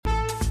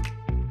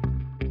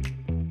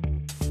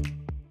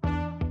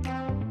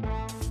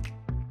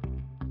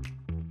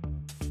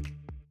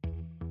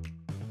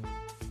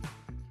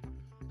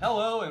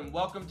Hello and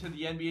welcome to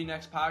the NBA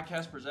Next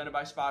podcast presented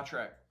by Spot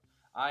Trek.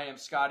 I am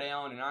Scott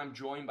Allen and I'm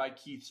joined by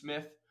Keith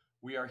Smith.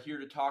 We are here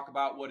to talk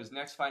about what is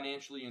next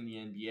financially in the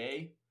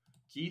NBA.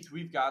 Keith,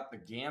 we've got the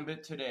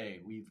gambit today.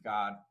 We've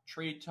got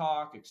trade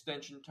talk,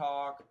 extension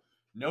talk,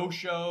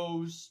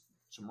 no-shows,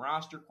 some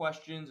roster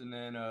questions, and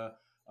then a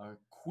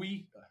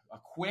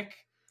quick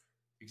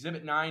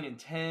Exhibit 9 and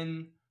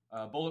 10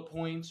 bullet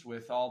points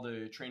with all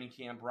the training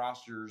camp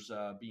rosters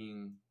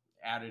being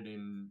added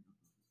and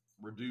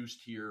reduced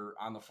here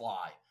on the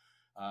fly.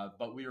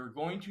 But we are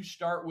going to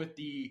start with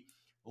the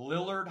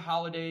Lillard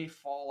holiday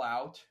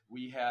fallout.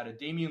 We had a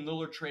Damian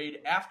Lillard trade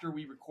after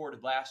we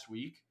recorded last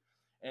week,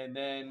 and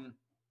then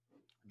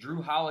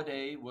Drew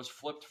Holiday was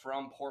flipped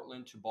from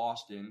Portland to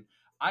Boston.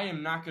 I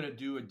am not going to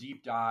do a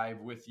deep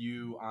dive with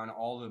you on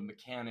all the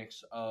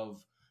mechanics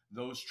of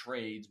those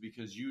trades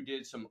because you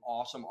did some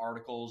awesome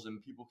articles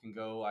and people can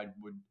go. I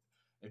would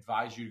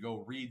advise you to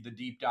go read the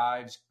deep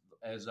dives.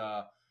 As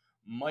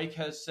Mike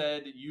has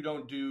said, you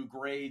don't do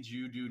grades,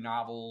 you do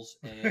novels,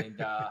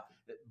 and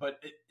but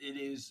it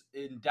is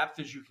in depth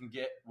as you can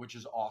get, which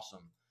is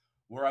awesome.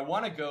 Where I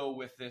want to go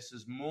with this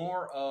is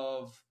more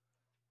of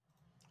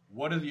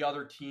what do the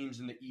other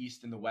teams in the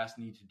East and the West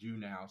need to do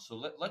now. So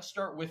let's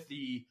start with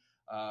the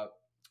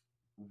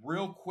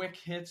real quick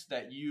hits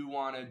that you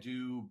want to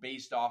do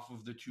based off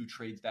of the two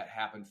trades that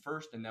happened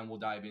first, and then we'll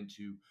dive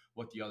into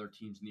what the other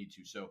teams need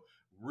to. So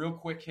real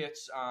quick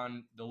hits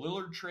on the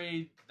Lillard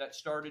trade that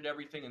started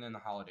everything, and then the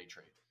Holiday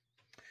trade.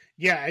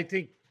 Yeah, I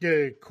think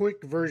the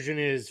quick version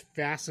is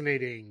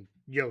fascinating.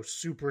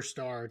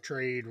 Superstar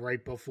trade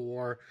right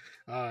before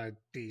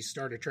the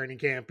start of training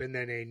camp, and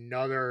then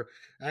another,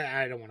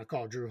 I don't want to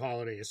call Drew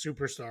Holiday a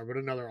superstar, but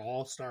another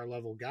all-star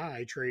level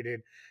guy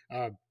traded,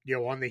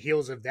 on the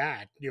heels of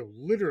that,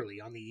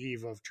 literally on the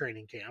eve of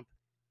training camp.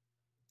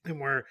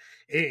 And we're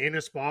in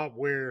a spot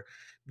where,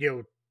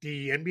 the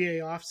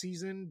NBA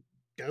offseason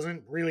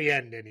doesn't really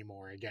end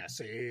anymore, I guess.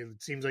 It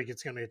seems like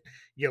it's going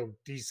to,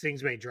 these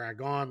things may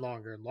drag on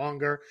longer and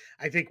longer.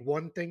 I think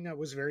one thing that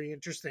was very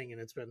interesting,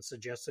 and it's been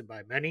suggested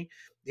by many,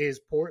 is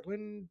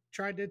Portland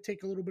tried to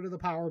take a little bit of the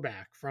power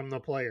back from the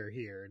player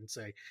here and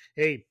say,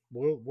 hey,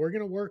 we're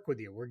going to work with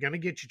you. We're going to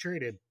get you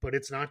traded, but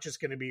it's not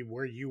just going to be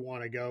where you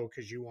want to go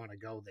because you want to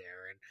go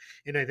there.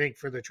 And I think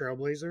for the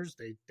Trailblazers,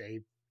 they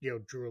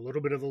drew a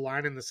little bit of a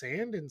line in the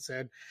sand and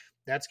said,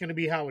 that's going to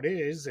be how it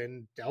is.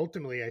 And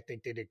ultimately, I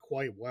think they did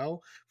quite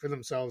well for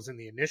themselves in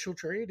the initial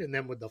trade. And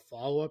then with the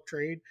follow-up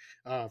trade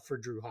for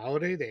Drew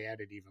Holiday, they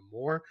added even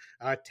more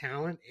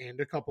talent and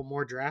a couple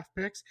more draft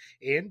picks.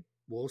 And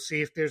we'll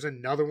see if there's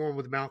another one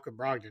with Malcolm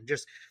Brogdon.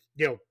 Just,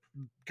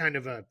 kind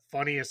of a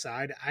funny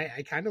aside,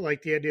 I kind of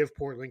like the idea of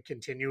Portland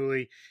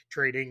continually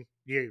trading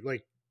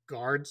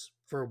guards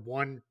for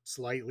one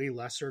slightly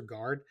lesser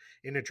guard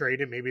in a trade,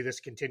 and maybe this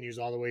continues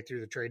all the way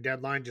through the trade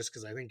deadline just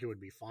because I think it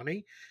would be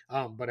funny.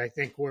 But I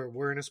think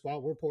we're in a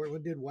spot where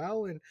Portland did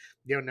well, and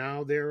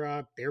now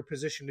they're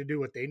positioned to do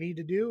what they need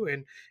to do,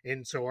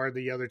 and so are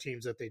the other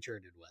teams that they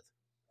traded with.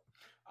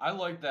 I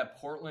like that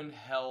Portland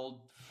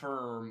held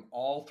firm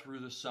all through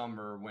the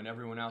summer when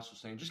everyone else was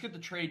saying, just get the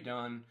trade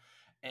done,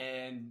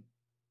 and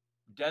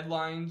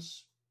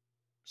deadlines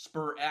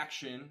spur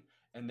action.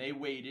 And they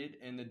waited,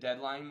 and the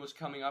deadline was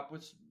coming up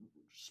with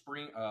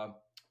spring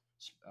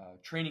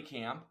training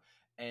camp,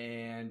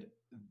 and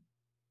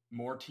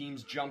more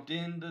teams jumped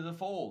into the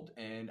fold.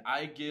 And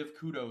I give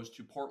kudos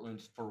to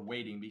Portland for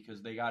waiting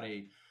because they got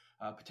a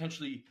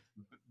potentially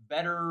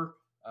better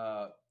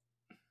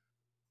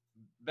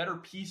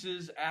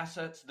pieces,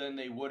 assets than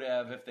they would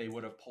have if they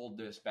would have pulled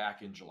this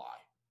back in July.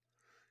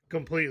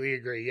 Completely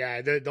agree.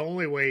 Yeah, the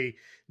only way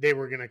they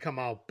were going to come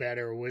out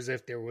better was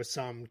if there was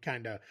some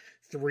kind of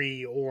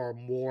 3 or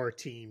more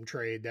team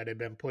trade that had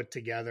been put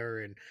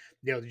together, and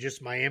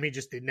just Miami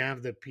just didn't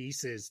have the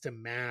pieces to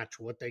match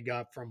what they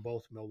got from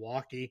both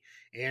Milwaukee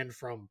and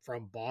from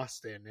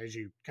Boston. As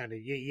you kind of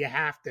you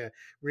have to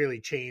really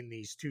chain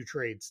these two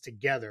trades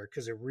together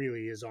because it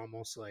really is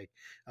almost like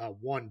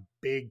one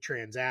big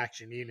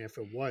transaction, even if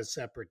it was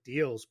separate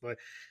deals. But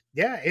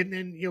yeah, and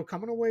then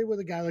coming away with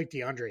a guy like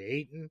DeAndre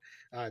Ayton,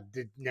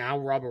 now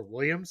Robert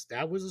Williams,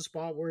 that was a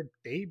spot where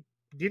they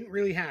didn't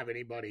really have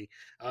anybody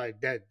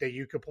that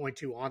you could point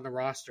to on the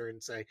roster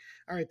and say,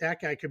 all right, that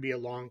guy could be a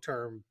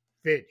long-term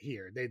fit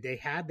here. They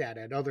had that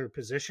at other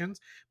positions,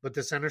 but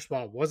the center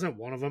spot wasn't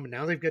one of them, and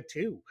now they've got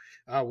two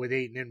with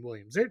Ayton and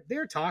Williams.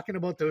 They're talking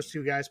about those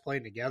two guys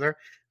playing together.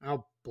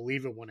 I'll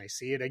believe it when I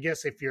see it. I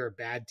guess if you're a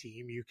bad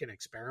team, you can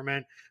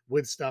experiment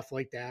with stuff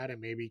like that and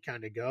maybe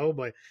kind of go,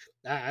 but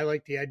I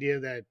like the idea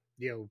that,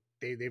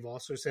 they've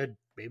also said,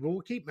 maybe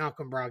we'll keep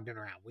Malcolm Brogdon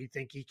around. We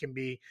think he can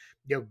be,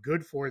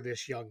 good for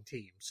this young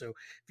team. So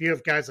if you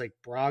have guys like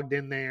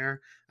Brogdon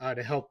there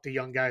to help the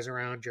young guys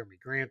around, Jeremy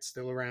Grant's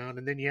still around,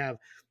 and then you have,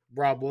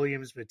 Rob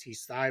Williams,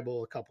 Matisse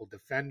Thybulle, a couple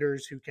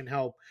defenders who can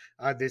help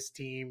this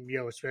team,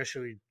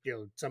 especially,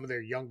 some of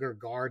their younger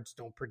guards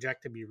don't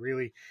project to be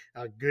really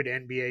good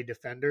NBA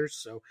defenders.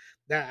 So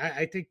that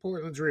I think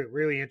Portland's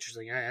really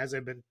interesting. As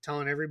I've been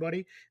telling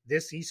everybody,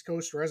 this East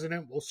Coast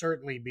resident will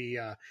certainly be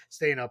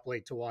staying up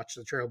late to watch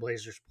the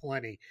Trailblazers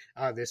plenty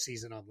this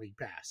season on League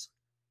Pass.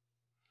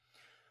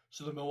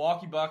 So the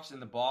Milwaukee Bucks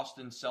and the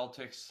Boston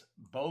Celtics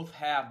both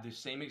have the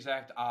same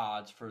exact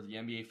odds for the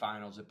NBA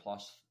Finals at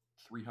plus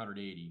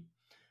 380.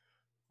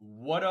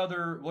 What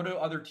do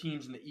other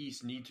teams in the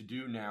East need to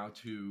do now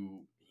to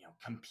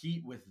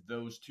compete with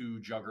those two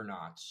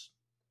juggernauts?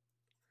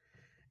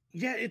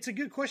 Yeah, it's a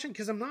good question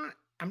because I'm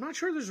not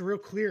sure there's a real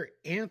clear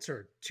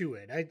answer to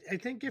it. I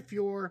think if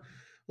you're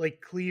like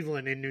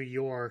Cleveland in New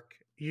York,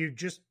 you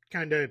just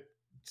kind of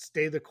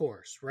stay the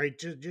course, right?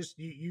 Just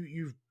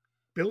you've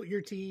built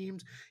your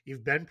teams.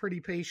 You've been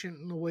pretty patient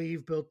in the way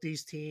you've built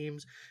these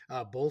teams.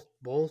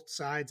 Both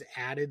sides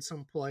added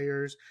some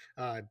players,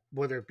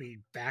 whether it be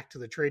back to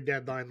the trade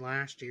deadline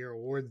last year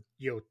or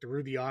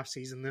through the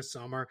offseason this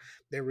summer.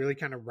 They really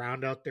kind of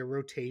round out their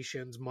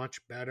rotations much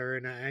better,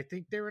 and I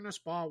think they're in a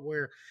spot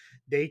where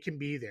they can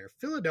be there.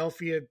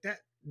 Philadelphia,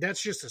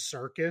 that's just a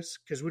circus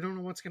because we don't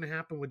know what's going to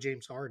happen with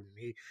James Harden.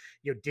 He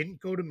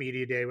didn't go to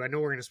media day. I know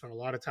we're going to spend a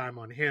lot of time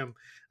on him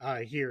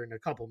here in a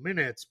couple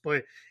minutes,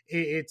 but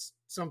it's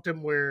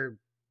something where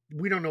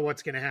we don't know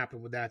what's going to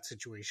happen with that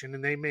situation.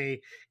 And they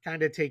may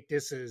kind of take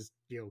this as,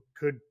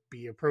 could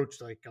be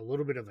approached like a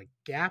little bit of a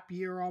gap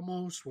year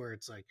almost, where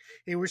it's like,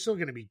 hey, we're still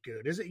going to be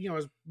good. Is it,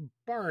 as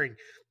barring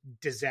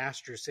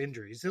disastrous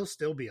injuries, they'll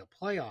still be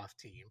a playoff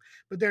team,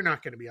 but they're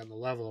not going to be on the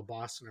level of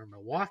Boston or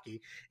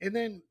Milwaukee. And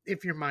then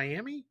if you're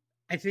Miami,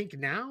 I think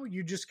now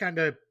you just kind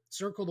of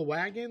circle the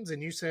wagons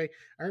and you say,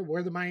 all right,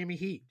 we're the Miami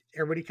Heat.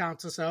 Everybody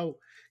counts us out,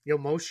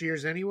 most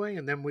years anyway.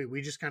 And then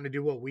we just kind of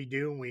do what we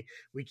do and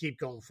we keep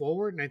going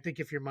forward. And I think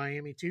if you're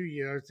Miami too,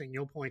 the other thing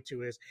you'll point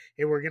to is,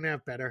 hey, we're going to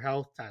have better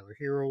health. Tyler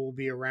Hero will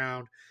be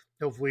around.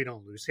 Hopefully we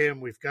don't lose him.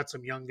 We've got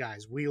some young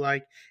guys we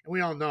like, and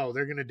we all know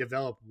they're going to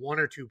develop one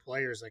or two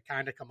players that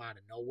kind of come out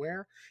of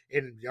nowhere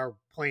and are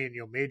playing,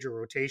 major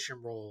rotation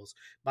roles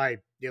by,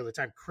 the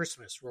time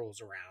Christmas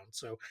rolls around.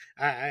 So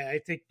I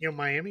think,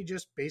 Miami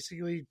just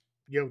basically,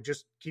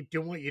 just keep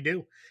doing what you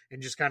do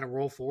and just kind of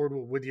roll forward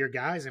with your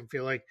guys and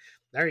feel like,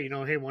 there,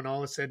 hey, when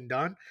all is said and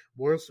done,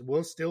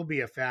 we'll still be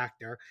a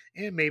factor,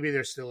 and maybe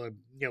there's still a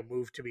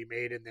move to be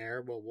made in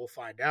there. Well, we'll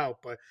find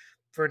out, but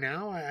for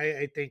now,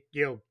 I think,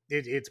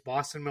 it's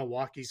Boston,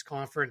 Milwaukee's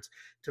conference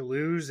to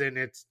lose. And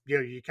it's,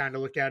 you kind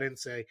of look at it and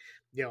say,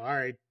 all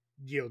right,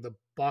 the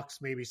Bucks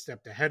maybe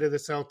stepped ahead of the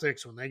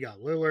Celtics when they got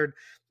Lillard.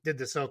 Did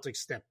the Celtics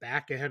step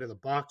back ahead of the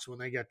Bucks when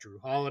they got Drew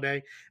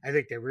Holiday? I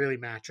think they really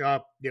match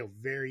up,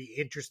 very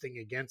interesting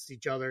against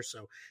each other.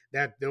 So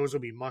those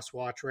will be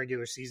must-watch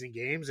regular season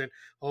games. And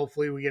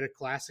hopefully we get a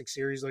classic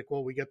series like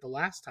what we got the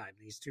last time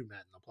these two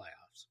met in the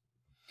playoffs.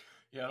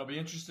 Yeah, it'll be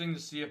interesting to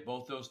see if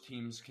both those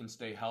teams can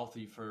stay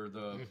healthy for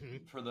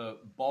the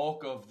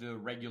bulk of the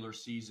regular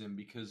season,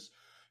 because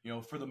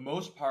for the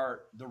most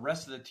part, the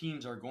rest of the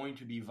teams are going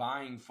to be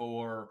vying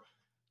for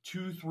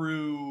 2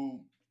 through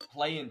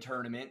play-in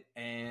tournament,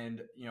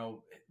 and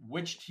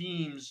which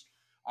teams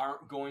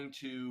aren't going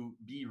to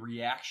be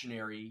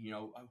reactionary.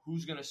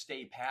 Who's going to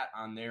stay pat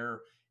on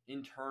their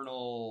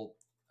internal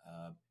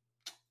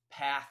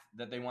path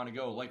that they want to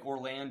go, like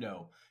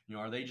Orlando.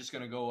 Are they just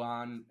going to go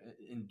on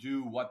and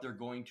do what they're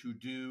going to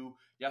do?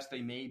 Yes,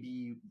 they may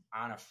be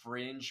on a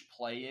fringe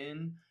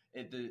play-in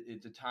at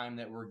the time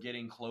that we're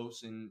getting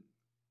close in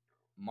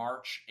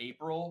March,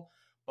 April,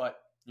 but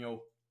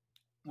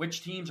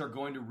which teams are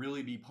going to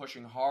really be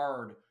pushing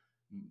hard,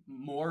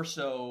 more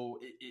so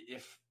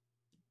if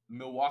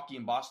Milwaukee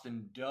and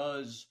Boston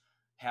does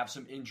have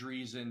some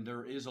injuries and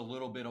there is a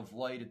little bit of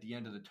light at the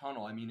end of the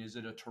tunnel. I mean, is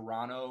it a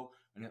Toronto,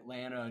 an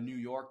Atlanta, a New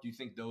York? Do you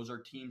think those are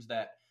teams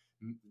that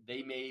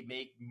they may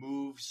make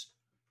moves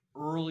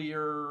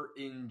earlier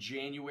in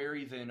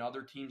January than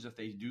other teams if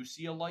they do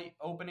see a light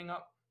opening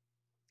up?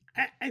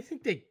 I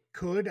think they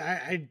could.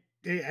 I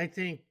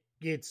think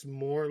it's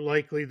more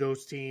likely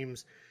those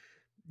teams,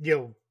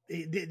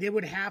 they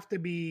would have to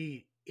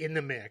be in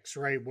the mix,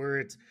 right? Where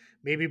it's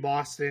maybe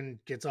Boston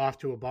gets off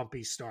to a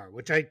bumpy start,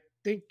 which I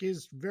think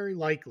is very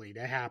likely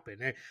to happen.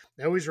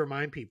 I always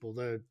remind people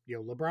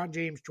LeBron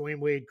James, Dwayne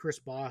Wade, Chris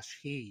Bosh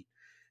Heat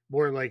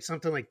were like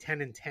something like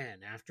 10-10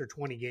 after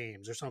 20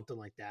 games or something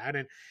like that.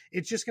 And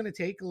it's just going to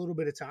take a little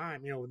bit of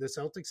time. The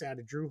Celtics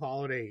added Drew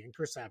Holiday and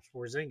Kristaps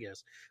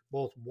Porzingis,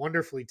 both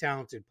wonderfully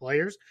talented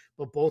players,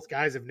 but both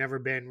guys have never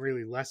been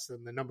really less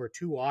than the number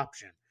 2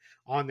 option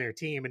on their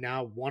team. And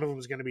now one of them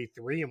is going to be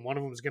 3 and one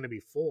of them is going to be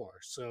 4.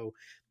 So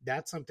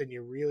that's something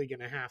you're really going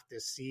to have to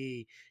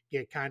see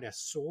get kind of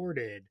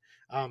sorted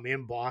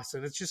in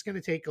Boston. It's just going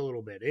to take a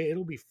little bit.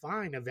 It'll be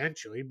fine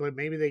eventually, but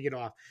maybe they get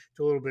off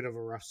to a little bit of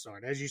a rough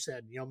start. As you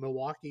said,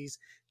 Milwaukee's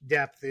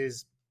depth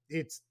it's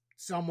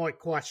somewhat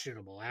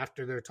questionable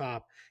after their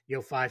top,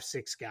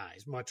 5-6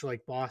 guys, much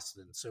like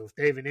Boston. So if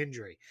they have an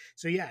injury,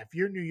 so yeah, if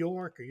you're New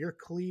York or you're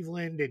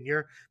Cleveland and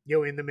you're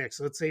in the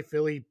mix, let's say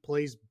Philly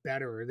plays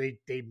better, or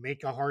they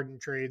make a Harden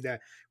trade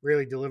that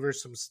really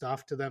delivers some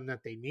stuff to them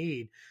that they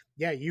need.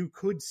 Yeah, you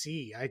could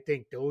see, I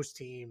think, those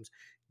teams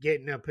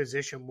get in a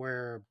position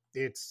where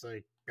it's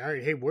like, all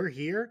right, hey, we're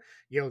here.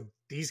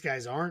 These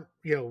guys aren't,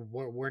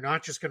 we're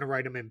not just going to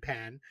write them in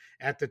pen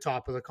at the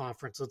top of the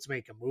conference. Let's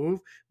make a move.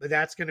 But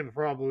that's going to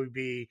probably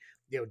be,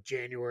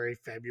 January,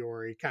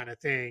 February kind of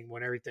thing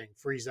when everything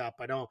frees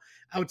up.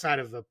 Outside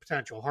of a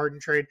potential Harden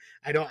trade,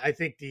 I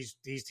think these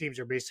teams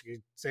are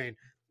basically saying,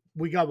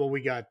 we got what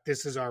we got.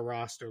 This is our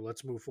roster.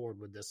 Let's move forward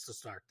with this to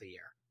start the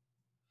year.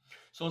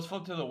 So let's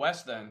flip to the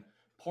West then.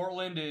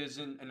 Portland is,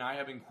 and I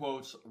have in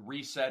quotes,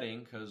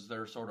 resetting, because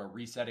they're sort of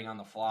resetting on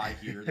the fly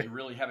here. They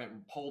really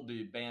haven't pulled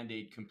the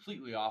Band-Aid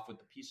completely off with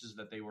the pieces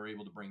that they were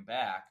able to bring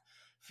back.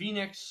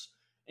 Phoenix,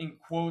 in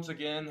quotes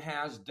again,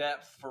 has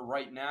depth for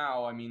right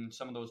now. I mean,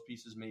 some of those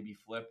pieces may be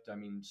flipped. I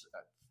mean,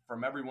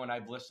 from everyone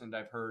I've listened,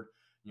 I've heard,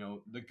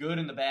 the good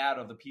and the bad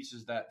of the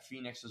pieces that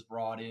Phoenix has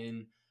brought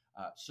in.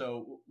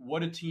 So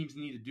what do teams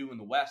need to do in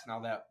the West now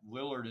that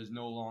Lillard is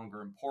no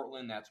longer in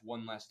Portland? That's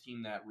one less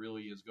team that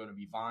really is going to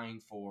be vying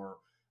for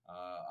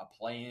a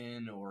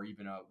play-in or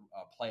even a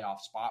playoff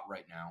spot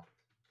right now.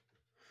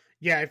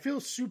 Yeah, I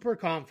feel super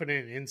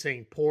confident in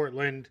saying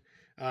Portland,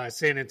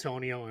 San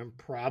Antonio, and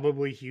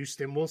probably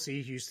Houston. We'll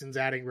see. Houston's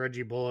adding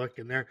Reggie Bullock,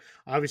 and they're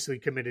obviously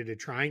committed to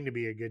trying to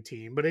be a good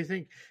team. But I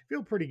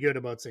feel pretty good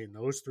about saying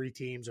those three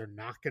teams are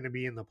not going to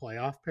be in the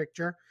playoff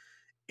picture.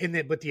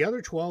 But the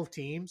other 12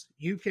 teams,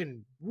 you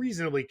can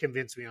reasonably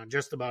convince me on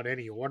just about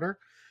any order.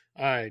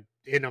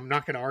 And I'm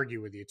not going to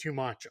argue with you too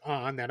much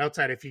on that.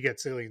 Outside, if you get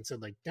silly and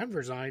said, like,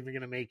 Denver's not even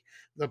going to make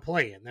the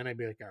play, and then I'd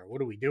be like, all right,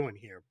 what are we doing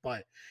here?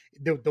 But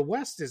the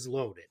West is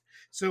loaded.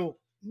 So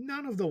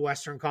none of the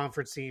Western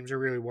Conference teams are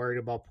really worried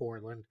about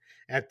Portland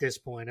at this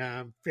point.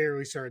 I'm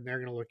fairly certain they're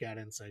going to look at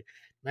it and say,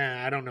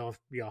 man, I don't know if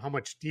how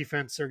much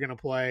defense they're going to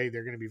play.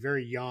 They're going to be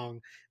very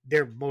young.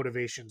 Their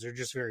motivations are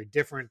just very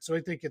different. So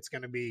I think it's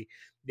going to be,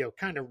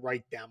 kind of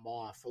write them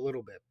off a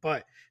little bit.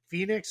 But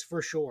Phoenix,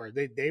 for sure,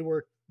 they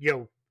were,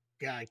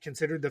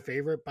 considered the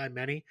favorite by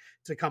many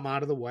to come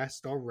out of the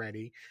West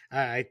already.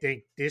 I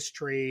think this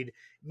trade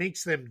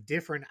makes them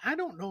different. I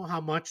don't know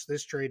how much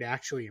this trade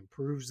actually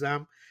improves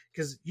them,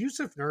 because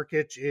Jusuf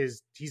Nurkic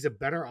he's a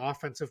better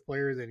offensive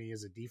player than he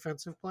is a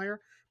defensive player.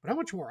 But how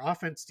much more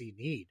offense do you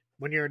need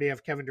when you already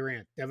have Kevin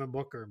Durant, Devin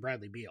Booker, and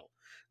Bradley Beal?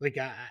 Like,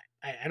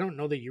 I don't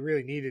know that you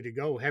really needed to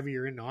go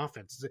heavier into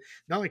offense. It's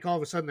not like all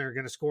of a sudden they're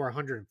going to score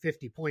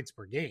 150 points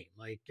per game.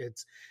 Like,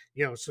 it's,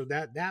 so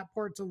that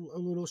part's a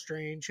little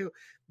strange.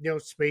 He'll,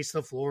 space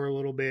the floor a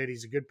little bit.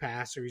 He's a good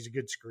passer. He's a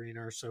good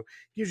screener. So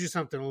gives you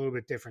something a little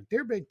bit different.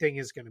 Their big thing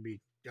is going to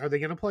be, are they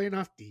going to play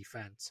enough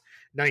defense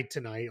night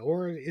to night?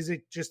 Or is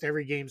it just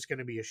every game's going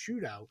to be a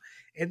shootout?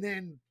 And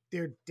then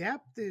their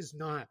depth is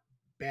not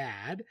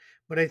bad,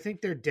 but I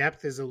think their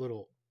depth is a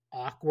little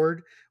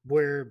awkward,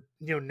 where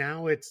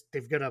now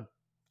they've got a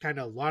kind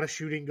of a lot of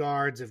shooting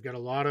guards, they've got a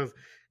lot of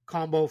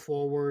combo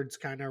forwards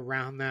kind of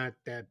around that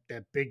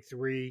big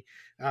three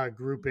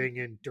grouping,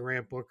 and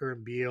Durant, Booker,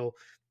 and Beal.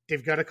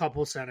 They've got a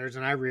couple centers,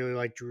 and I really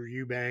like Drew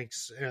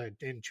Eubanks and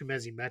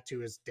Chumezi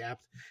Metu as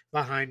depth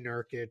behind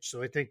Nurkic,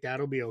 so I think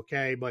that'll be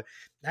okay. But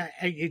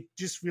it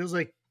just feels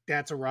like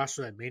that's a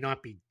roster that may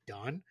not be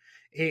done.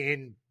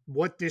 And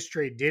what this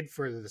trade did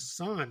for the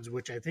Suns,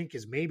 which I think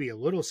is maybe a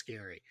little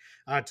scary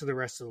to the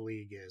rest of the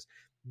league, is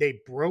they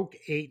broke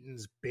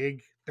Ayton's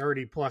big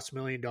 $30+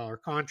 million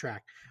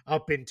contract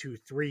up into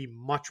three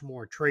much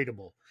more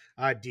tradable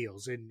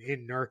deals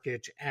in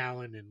Nurkic,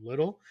 Allen, and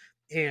Little.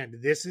 And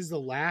this is the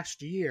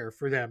last year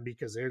for them,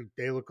 because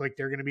they look like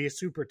they're going to be a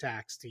super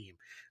tax team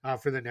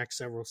for the next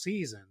several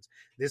seasons.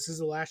 This is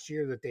the last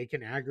year that they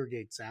can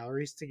aggregate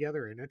salaries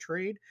together in a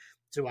trade.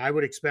 So I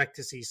would expect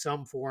to see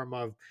some form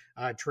of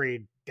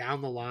trade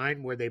down the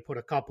line where they put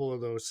a couple of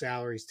those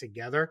salaries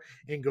together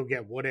and go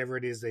get whatever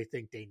it is they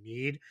think they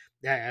need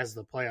as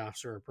the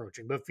playoffs are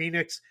approaching. But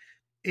Phoenix,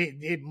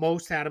 it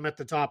most had them at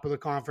the top of the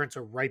conference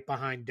or right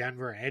behind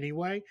Denver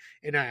anyway.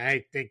 And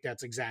I think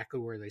that's exactly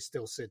where they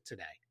still sit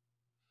today.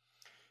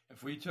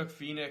 If we took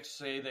Phoenix,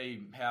 say they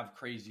have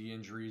crazy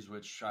injuries,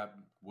 which I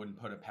wouldn't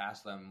put it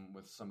past them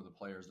with some of the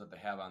players that they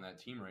have on that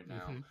team right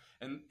now,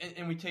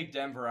 and we take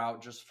Denver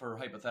out just for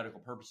hypothetical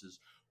purposes,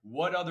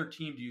 what other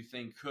team do you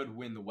think could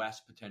win the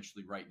West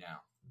potentially right now?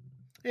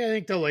 Yeah, I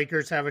think the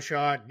Lakers have a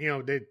shot.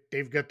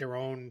 They've got their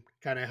own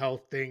kind of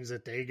health things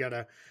that they got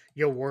to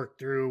work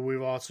through.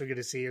 We've also got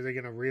to see, are they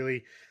going to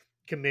really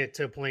commit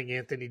to playing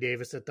Anthony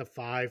Davis at the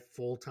 5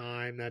 full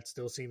time? That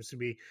still seems to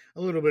be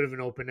a little bit of an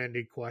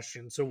open-ended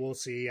question. So we'll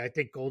see. I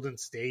think Golden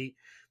State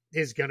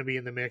is going to be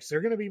in the mix.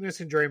 They're going to be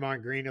missing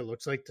Draymond Green, it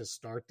looks like, to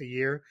start the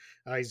year.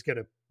 He's got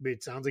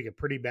it sounds like a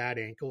pretty bad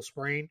ankle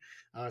sprain.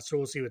 So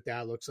we'll see what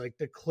that looks like.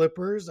 The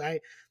Clippers,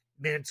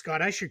 man,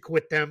 Scott, I should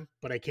quit them,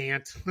 but I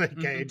can't.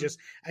 Like I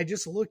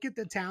just look at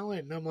the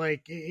talent and I'm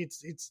like,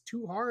 it's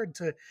too hard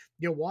to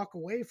walk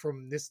away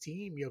from this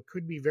team.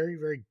 Could be very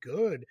very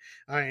good,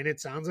 and it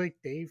sounds like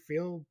they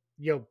feel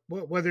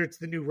whether it's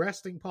the new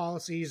resting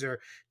policies or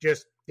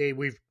just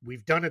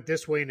we've done it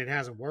this way and it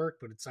hasn't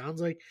worked, but it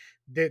sounds like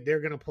they're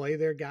going to play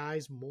their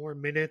guys more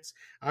minutes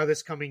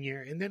this coming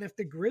year. And then if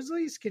the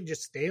Grizzlies can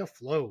just stay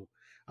afloat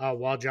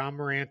while John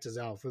Morant is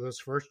out for those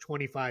first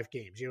 25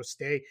 games,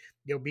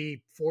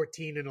 be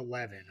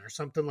 14-11 or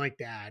something like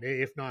that,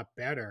 if not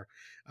better.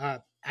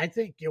 I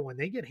think when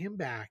they get him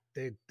back,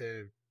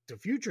 the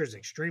future is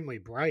extremely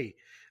bright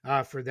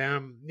for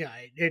them. Yeah,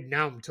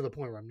 now I'm to the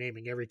point where I'm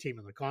naming every team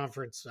in the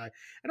conference. I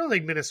don't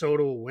think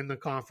Minnesota will win the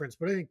conference,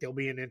 but I think they'll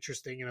be an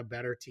interesting and a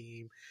better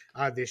team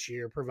this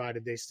year,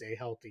 provided they stay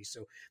healthy.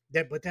 So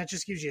but that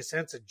just gives you a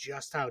sense of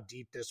just how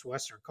deep this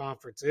Western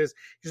Conference is,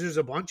 because there's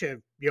a bunch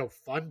of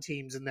fun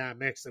teams in that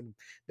mix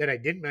that I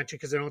didn't mention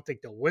because I don't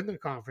think they'll win the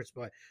conference,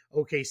 but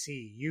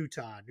OKC,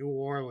 Utah, New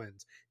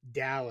Orleans,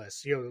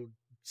 Dallas,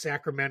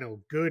 Sacramento,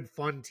 good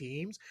fun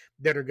teams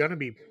that are going to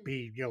be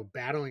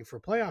battling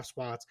for playoff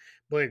spots,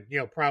 but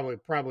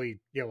probably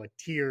a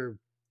tier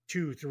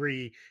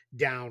 2-3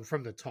 down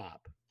from the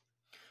top.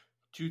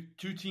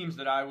 Two teams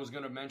that I was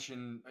going to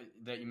mention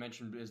that you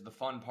mentioned is the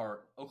fun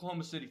part: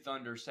 Oklahoma City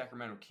Thunder,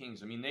 Sacramento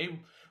Kings. I mean,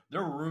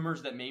 there were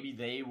rumors that maybe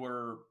they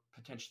were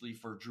potentially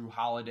for Drew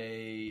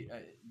Holiday.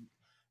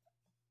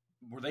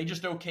 Were they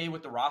just okay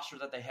with the roster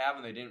that they have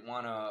and they didn't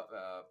want to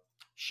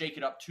shake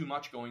it up too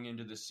much going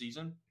into this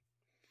season?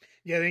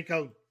 Yeah, I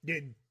think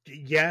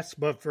yes,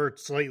 but for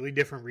slightly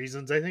different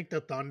reasons. I think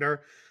the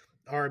Thunder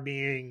are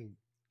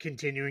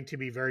continuing to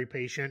be very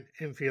patient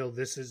and feel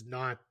this is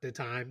not the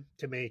time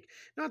to make,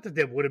 not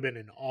that would have been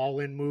an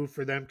all-in move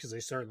for them, because they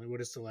certainly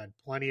would have still had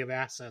plenty of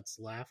assets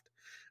left,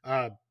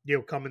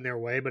 coming their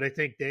way. But I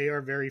think they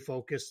are very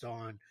focused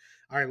on,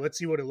 all right, let's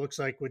see what it looks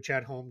like with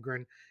Chet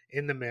Holmgren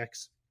in the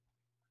mix.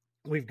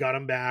 We've got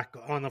him back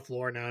on the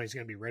floor now. He's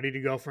going to be ready to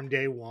go from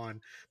day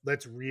one.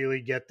 Let's really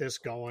get this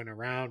going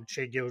around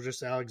Shai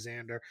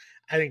Gilgeous-Alexander.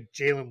 I think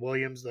Jalen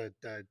Williams, the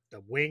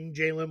wing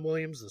Jalen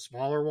Williams, the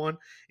smaller one,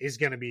 is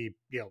going to be,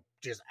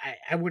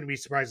 I wouldn't be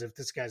surprised if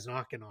this guy's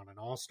knocking on an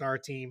all-star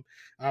team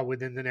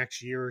within the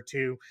next year or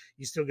two.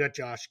 You still got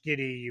Josh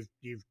Giddey.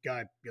 You've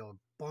got a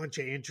bunch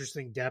of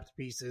interesting depth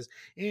pieces,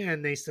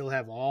 and they still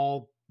have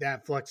all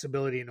that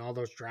flexibility and all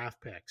those draft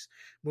picks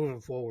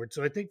moving forward.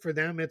 So I think for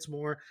them, it's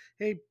more,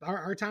 hey,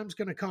 our time's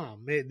going to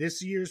come.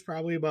 This year's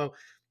probably about,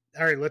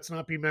 all right, let's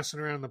not be messing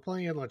around the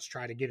play-in. Let's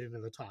try to get into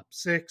the top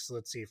 6.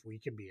 Let's see if we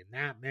can be in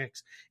that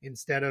mix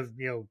instead of,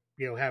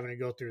 having to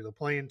go through the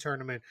play-in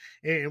tournament,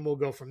 and we'll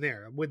go from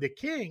there. With the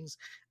Kings,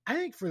 I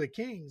think for the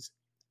Kings,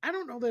 I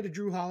don't know that a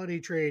Drew Holiday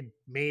trade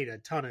made a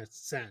ton of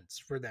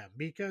sense for them,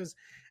 because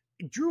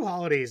Drew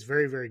Holiday is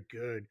very, very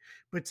good,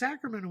 but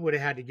Sacramento would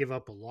have had to give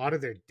up a lot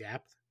of their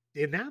depth.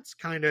 And that's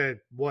kind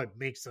of what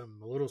makes them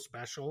a little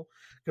special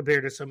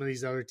compared to some of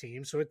these other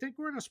teams. So I think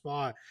we're in a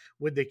spot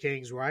with the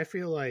Kings where I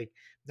feel like,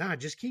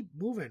 just keep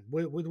moving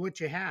with what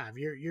you have.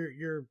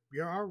 You're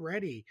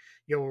already,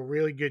 a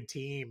really good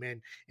team,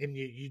 and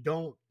you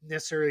don't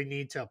necessarily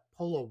need to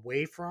pull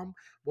away from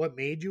what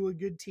made you a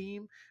good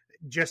team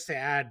just to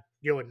add,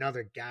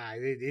 another guy.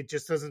 It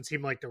just doesn't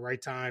seem like the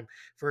right time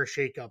for a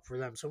shakeup for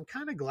them. So I'm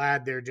kind of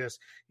glad they're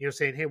just,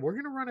 saying, hey, we're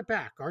going to run it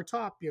back. Our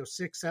top,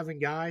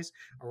 6-7 guys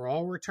are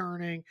all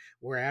returning.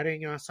 We're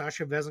adding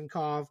Sasha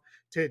Vezenkov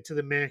to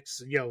the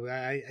mix.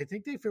 I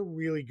think they feel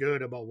really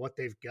good about what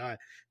they've got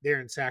there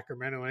in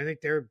Sacramento. And I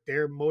think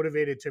they're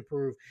motivated to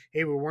prove,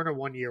 hey, we weren't a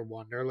one-year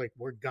wonder. Like,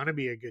 we're going to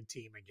be a good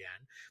team again.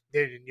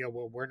 Then,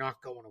 we're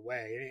not going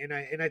away.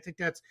 And I think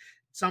that's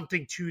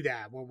something to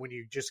that when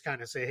you just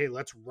kind of say, hey,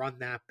 let's run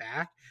that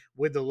back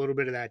with a little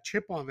bit of that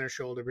chip on their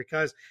shoulder,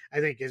 because I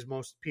think as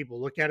most people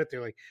look at it,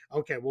 they're like,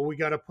 okay, well, we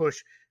got to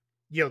push,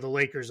 the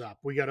Lakers up.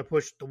 We got to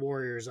push the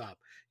Warriors up,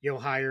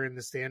 higher in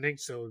the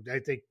standings. So I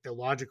think the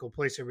logical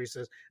place everybody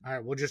says, all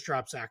right, we'll just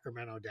drop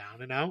Sacramento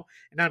down and out.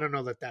 And I don't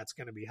know that that's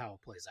going to be how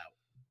it plays out.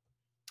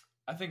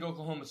 I think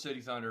Oklahoma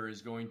City Thunder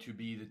is going to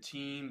be the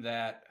team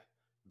that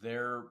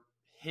they're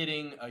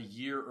hitting a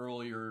year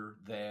earlier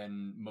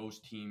than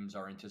most teams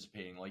are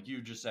anticipating. Like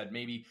you just said,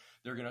 maybe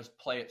they're going to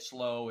play it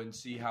slow and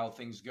see how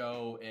things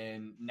go,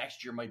 and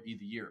next year might be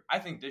the year. I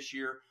think this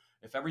year,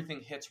 if everything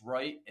hits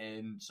right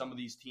and some of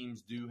these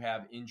teams do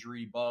have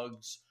injury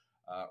bugs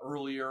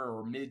earlier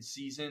or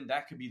mid-season,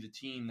 that could be the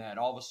team that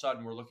all of a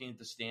sudden we're looking at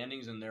the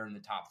standings and they're in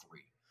the top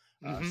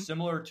 3.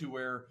 Similar to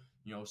where,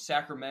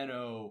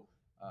 Sacramento,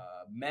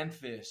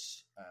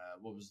 Memphis,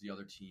 what was the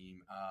other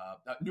team?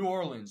 New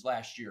Orleans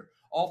last year.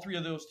 All 3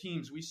 of those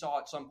teams we saw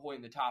at some point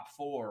in the top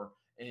 4,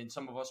 and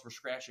some of us were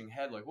scratching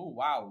head like, oh,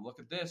 wow, look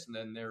at this. And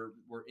then there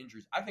were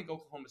injuries. I think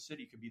Oklahoma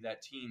City could be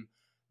that team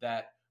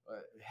that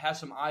has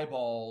some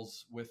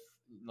eyeballs with,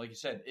 like you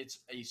said, it's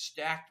a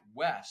stacked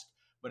West.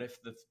 But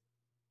if the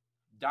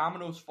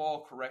dominoes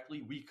fall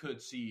correctly, we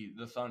could see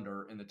the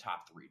Thunder in the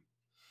top 3.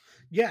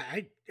 Yeah,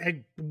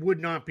 I would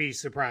not be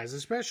surprised,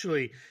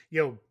 especially,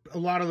 a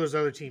lot of those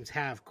other teams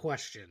have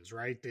questions,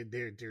 right?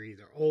 They're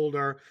either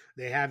older,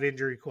 they have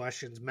injury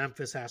questions.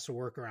 Memphis has to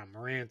work around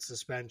Morant's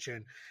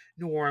suspension.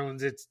 New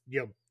Orleans, it's,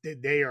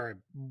 they are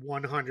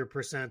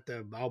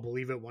 100% I'll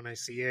believe it when I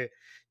see it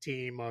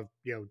team of,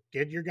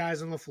 get your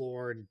guys on the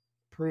floor and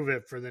prove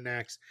it for the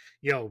next,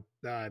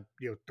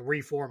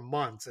 3-4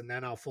 months, and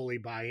then I'll fully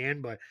buy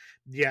in. But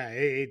yeah,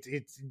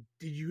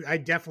 I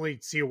definitely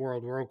see a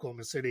world where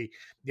Oklahoma City,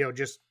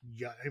 just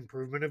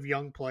improvement of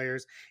young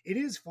players. It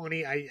is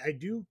funny. I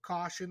do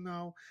caution,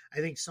 though. I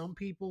think some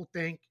people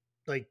think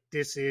like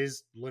this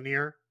is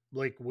linear,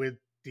 like with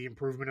the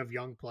improvement of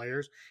young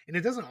players, and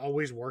it doesn't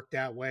always work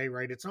that way,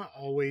 right? It's not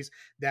always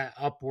that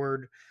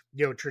upward,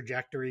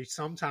 trajectory.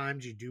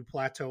 Sometimes you do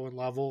plateau and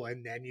level,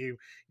 and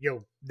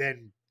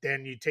then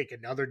then you take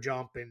another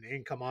jump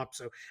and come up.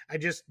 So I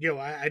just,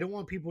 I don't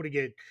want people to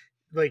get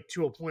like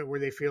to a point where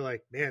they feel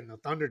like, man, the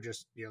Thunder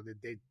just,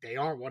 they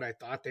aren't what I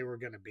thought they were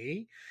going to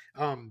be.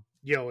 And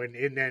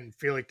then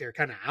feel like they're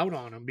kind of out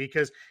on them,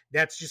 because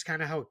that's just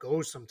kind of how it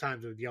goes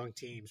sometimes with young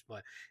teams.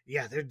 But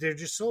yeah, they're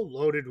just so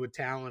loaded with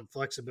talent,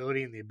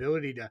 flexibility, and the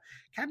ability to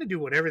kind of do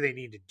whatever they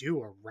need to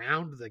do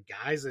around the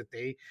guys that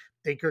they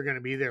think are going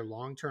to be their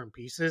long-term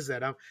pieces,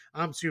 that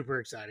I'm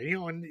super excited.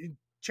 And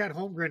Chet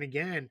Holmgren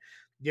again,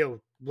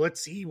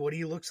 let's see what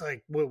he looks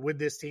like with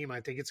this team.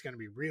 I think it's going to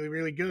be really,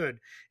 really good,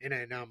 and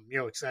I'm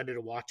excited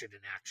to watch it in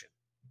action.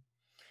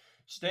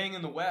 Staying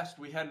in the West,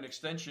 we had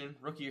an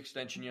rookie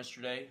extension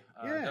yesterday.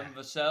 Yeah. Devin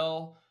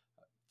Vassell,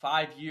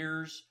 5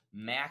 years,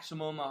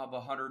 maximum of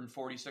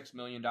 $146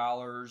 million,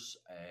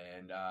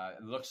 and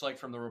it looks like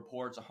from the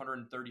reports,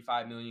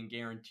 $135 million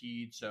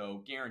guaranteed.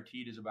 So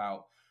guaranteed is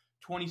about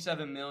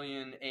 $27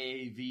 million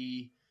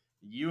AAV.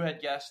 You had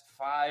guessed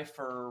 5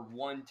 for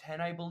 110,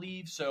 I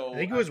believe. So I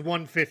think it was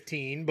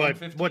 115, but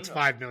 115? What's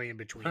 $5 million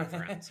between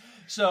friends?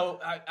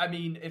 So I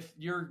mean, if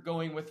you're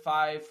going with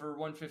 5 for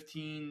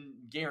 115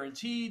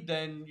 guaranteed,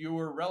 then you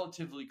were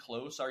relatively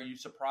close. Are you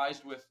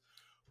surprised with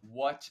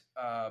what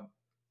the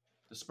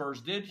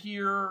Spurs did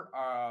here?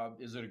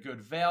 Is it a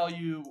good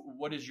value?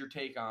 What is your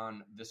take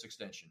on this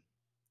extension?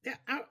 Yeah,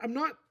 I'm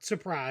not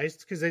surprised,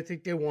 because I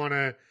think they want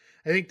to.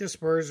 I think the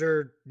Spurs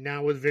are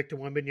now, with Victor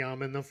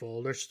Wembanyama in the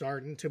fold, are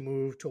starting to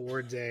move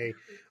towards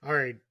all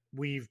right,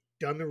 we've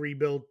done the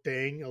rebuild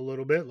thing a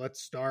little bit.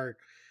 Let's start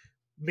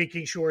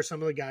making sure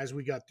some of the guys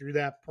we got through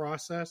that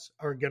process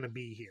are going to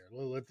be here.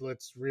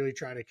 Let's really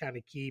try to kind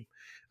of keep,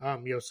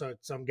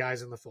 some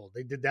guys in the fold.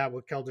 They did that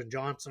with Keldon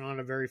Johnson on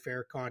a very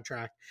fair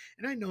contract.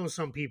 And I know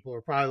some people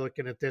are probably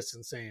looking at this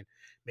and saying,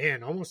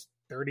 man, almost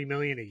 $30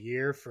 million a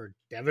year for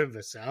Devin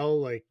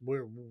Vassell. Like,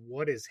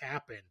 what has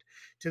happened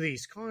to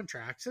these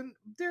contracts? And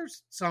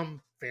there's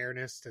some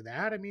fairness to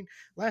that. I mean,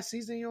 last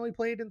season he only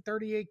played in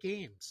 38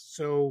 games.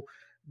 So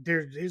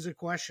there is a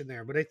question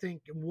there. But I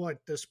think what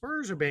the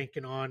Spurs are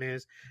banking on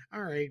is,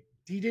 all right,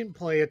 he didn't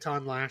play a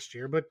ton last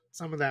year, but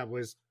some of that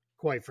was,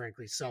 quite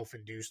frankly,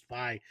 self-induced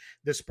by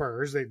the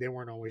Spurs. They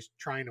weren't always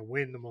trying to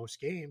win the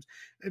most games.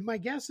 And my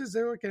guess is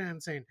they're looking at it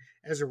and saying,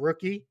 as a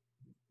rookie,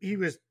 he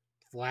was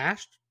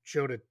flashed,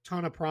 showed a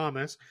ton of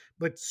promise,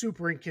 but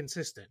super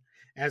inconsistent.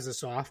 As a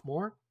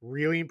sophomore,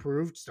 really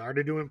improved,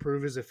 started to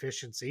improve his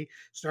efficiency,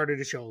 started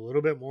to show a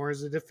little bit more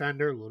as a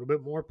defender, a little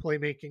bit more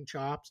playmaking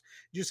chops,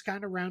 just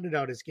kind of rounded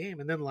out his game.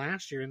 And then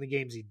last year, in the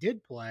games he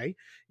did play,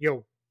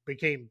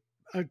 became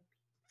a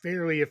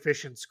fairly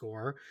efficient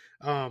scorer.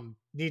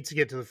 Needs to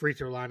get to the free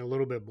throw line a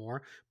little bit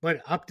more,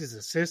 but upped his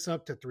assists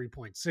up to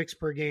 3.6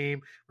 per game,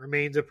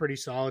 remains a pretty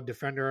solid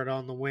defender out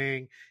on the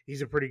wing.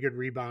 He's a pretty good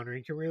rebounder.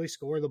 He can really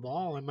score the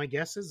ball. And my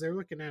guess is they're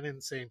looking at it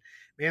and saying,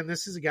 man,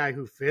 this is a guy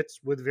who fits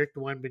with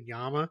Victor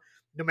Wembanyama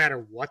no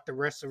matter what the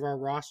rest of our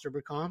roster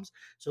becomes.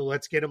 So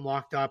let's get him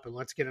locked up and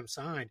let's get him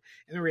signed.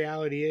 And the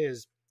reality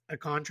is, a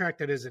contract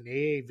that is an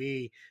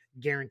AAV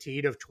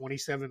guaranteed of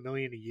 $27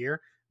 million a year,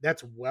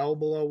 that's well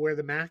below where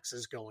the max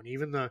is going,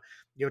 even the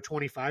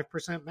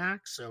 25%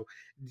 max. So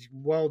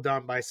well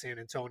done by San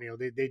Antonio.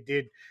 They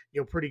did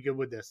pretty good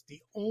with this.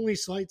 The only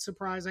slight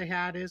surprise I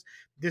had is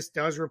this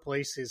does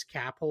replace his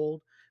cap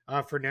hold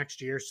for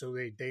next year. So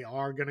they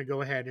are going to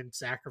go ahead and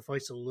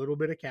sacrifice a little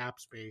bit of cap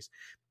space.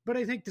 But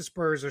I think the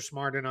Spurs are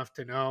smart enough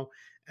to know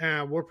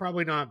we're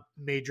probably not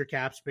major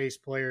cap space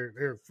player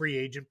or free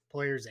agent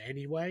players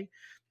anyway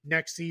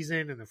next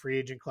season, and the free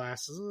agent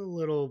class is a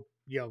little,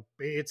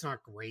 it's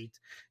not great.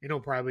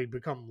 It'll probably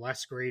become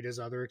less great as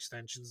other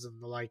extensions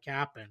and the like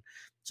happen.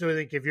 So I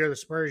think if you're the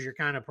Spurs, you're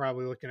kind of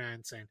probably looking at it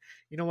and saying,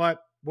 you know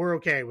what, we're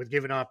okay with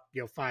giving up,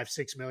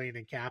 $5-6 million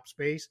in cap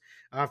space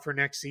for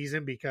next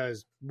season,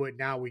 because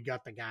now we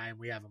got the guy and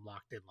we have him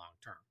locked in long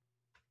term.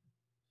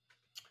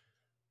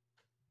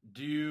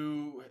 Do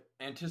you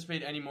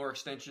anticipate any more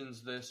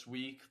extensions this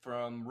week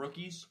from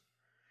rookies?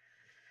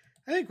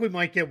 I think we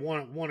might get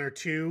one or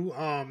two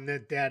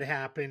that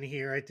happen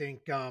here. I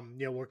think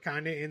we're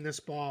kind of in the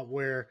spot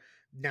where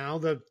now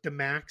the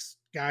max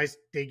guys,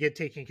 they get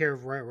taken care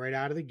of right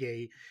out of the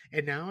gate.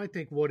 And now I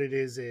think what it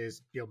is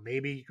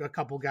maybe a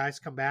couple guys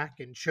come back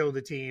and show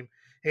the team,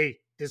 hey,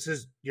 this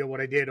is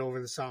what I did over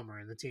the summer,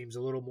 and the team's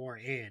a little more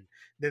in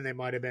than they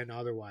might have been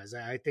otherwise.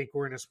 I think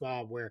we're in a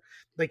spot where,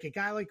 like a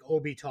guy like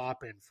Obi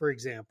Toppin, for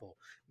example,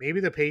 maybe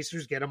the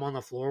Pacers get him on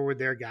the floor with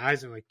their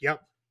guys and like,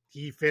 yep,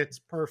 he fits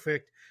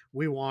perfect.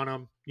 We want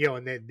him,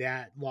 and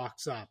that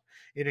locks up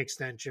an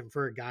extension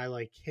for a guy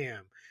like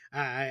him.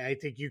 I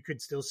think you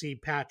could still see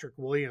Patrick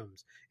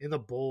Williams in the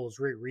Bulls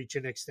reach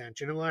an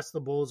extension, unless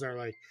the Bulls are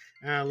like,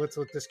 let's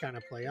let this kind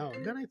of play out.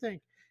 And then I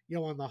think,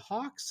 on the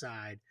Hawks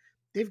side,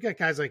 they've got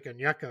guys like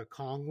Onyeka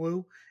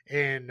Okongwu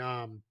and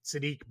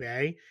Sadiq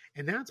Bey,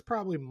 and that's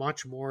probably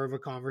much more of a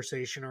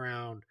conversation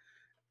around,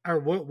 or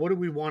what do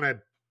we want to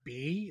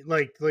be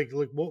like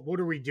what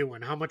are we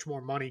doing? How much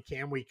more money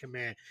can we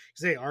commit?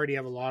 Because they already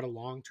have a lot of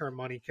long-term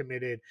money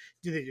committed.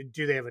 Do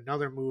they have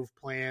another move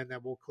plan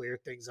that will clear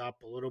things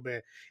up a little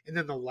bit? And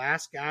then the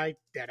last guy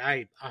that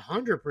I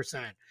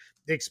 100%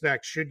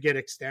 expect should get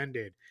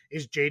extended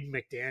is Jaden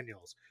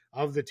McDaniels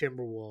of the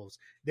Timberwolves.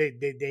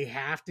 They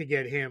have to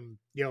get him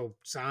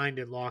signed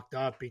and locked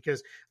up,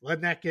 because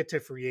letting that get to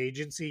free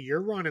agency, you're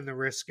running the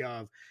risk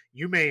of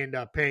you may end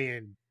up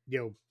paying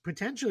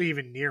potentially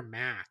even near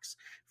max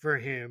for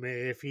him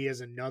if he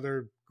has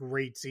another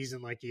great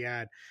season like he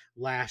had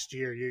last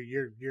year.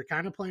 You're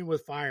kind of playing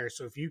with fire.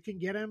 So if you can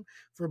get him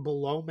for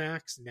below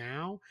max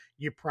now,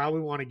 you probably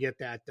want to get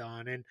that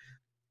done. And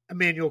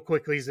Emmanuel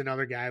Quickly is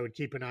another guy I would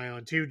keep an eye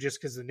on too, just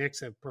because the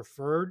Knicks have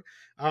preferred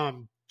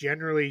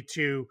generally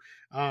to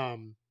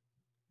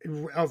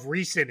of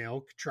recent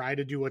ilk try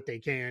to do what they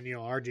can.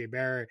 RJ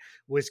Barrett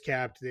was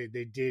kept. They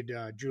did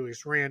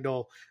Julius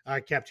Randle,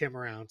 kept him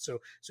around. So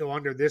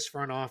under this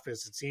front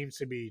office, it seems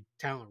to be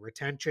talent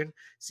retention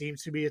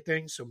seems to be a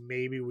thing. So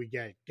maybe we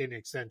get an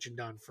extension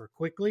done for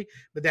Quickly,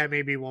 but that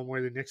may be one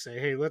where the Knicks say,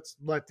 hey, let's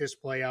let this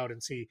play out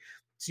and see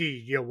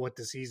what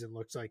the season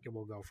looks like, and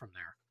we'll go from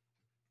there.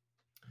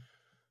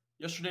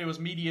 Yesterday was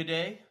media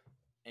day,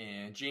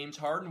 and James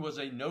Harden was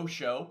a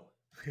no-show.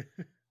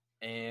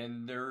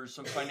 And there's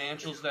some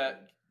financials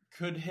that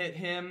could hit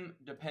him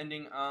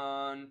depending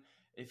on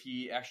if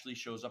he actually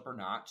shows up or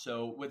not.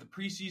 So with the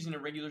preseason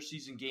and regular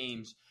season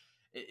games,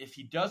 if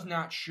he does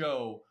not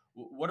show,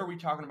 what are we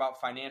talking about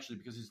financially?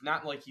 Because it's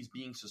not like he's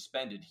being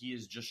suspended. He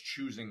is just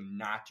choosing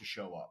not to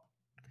show up.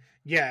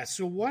 Yeah,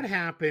 so what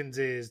happens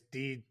is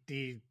the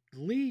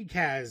league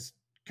has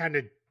kind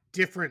of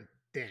different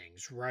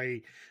things,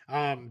 right?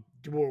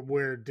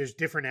 Where there's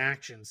different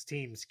actions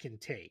teams can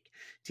take.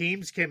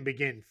 Teams can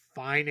begin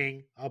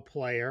fining a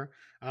player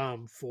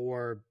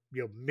for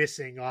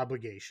missing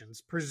obligations.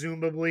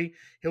 Presumably,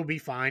 he'll be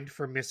fined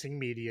for missing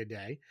media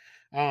day.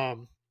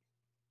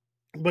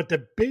 But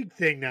the big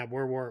thing that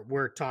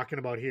we're talking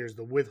about here is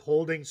the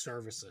withholding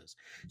services.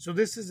 So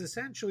this is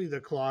essentially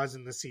the clause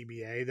in the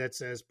CBA that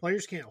says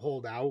players can't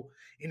hold out,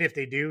 and if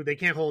they do, they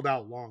can't hold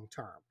out long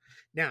term.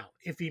 Now,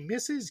 if he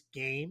misses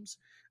games,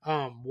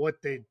 what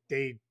they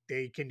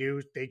can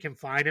do, they can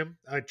fine him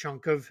a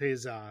chunk of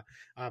his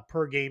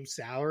per game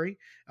salary.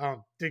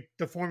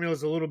 The formula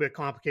is a little bit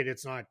complicated.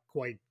 It's not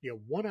quite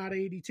 1 out of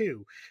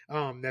 82.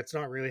 That's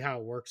not really how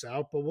it works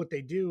out. But what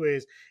they do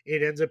is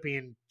it ends up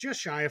being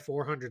just shy of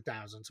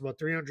 $400,000. It's about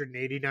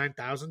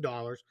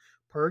 $389,000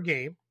 per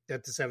game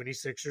that the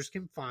 76ers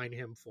can fine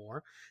him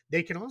for.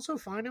 They can also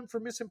fine him for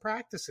missing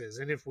practices.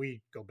 And if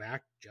we go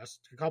back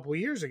just a couple of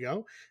years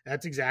ago,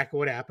 that's exactly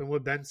what happened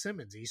with Ben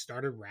Simmons. He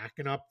started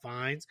racking up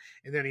fines,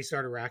 and then he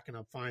started racking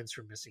up fines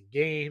for missing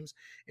games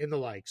and the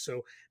like.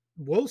 So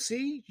we'll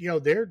see.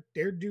 They're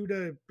due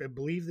to, I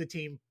believe the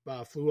team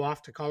flew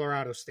off to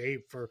Colorado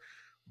State for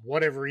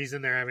whatever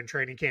reason. They're having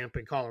training camp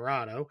in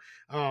Colorado.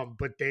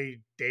 But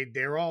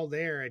they're all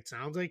there. It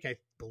sounds like, I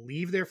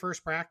believe their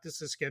first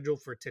practice is scheduled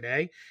for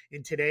today,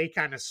 and today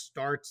kind of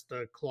starts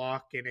the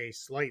clock in a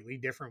slightly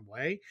different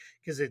way,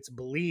 because it's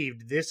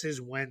believed this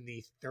is when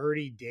the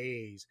 30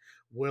 days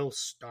will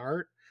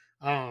start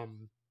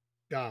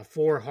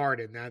for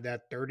Harden,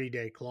 that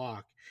 30-day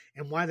clock.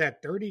 And why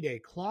that 30-day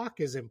clock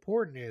is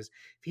important is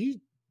if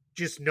he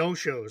just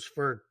no-shows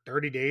for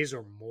 30 days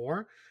or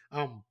more,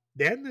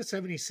 then the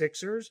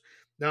 76ers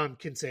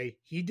can say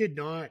he did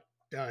not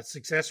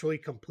successfully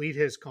complete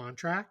his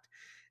contract.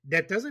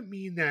 That doesn't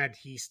mean that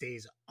he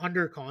stays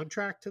under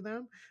contract to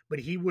them, but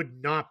he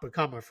would not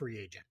become a free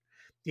agent.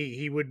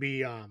 He would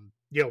be,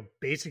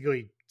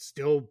 basically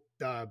still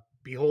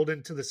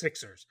beholden to the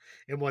Sixers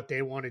and what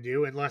they want to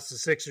do, unless the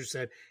Sixers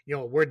said,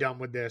 we're done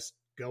with this,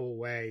 go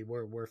away,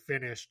 we're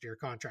finished, your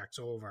contract's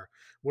over,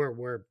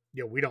 we're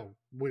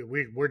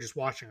just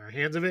washing our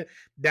hands of it.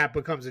 That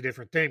becomes a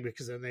different thing,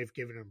 because then they've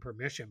given him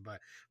permission. But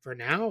for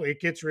now,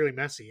 it gets really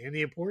messy. And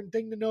the important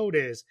thing to note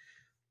is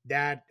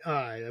that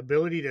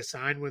ability to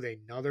sign with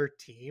another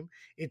team,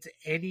 it's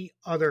any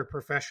other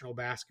professional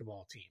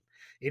basketball team.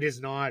 It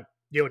is not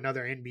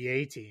another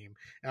NBA team,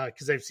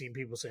 because I've seen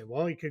people say,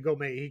 well, he could go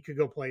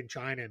play in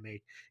China and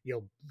make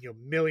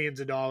millions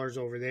of dollars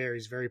over there.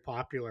 He's very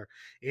popular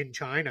in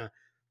China.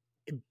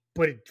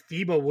 But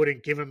FIBA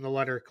wouldn't give him the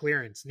letter of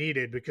clearance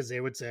needed, because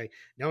they would say,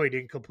 no, he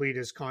didn't complete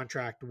his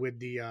contract with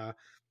the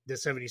the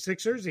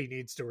 76ers, he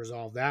needs to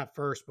resolve that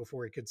first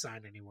before he could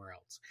sign anywhere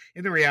else.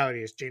 And the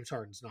reality is James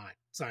Harden's not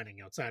signing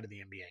outside of the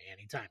NBA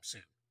anytime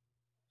soon.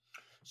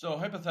 So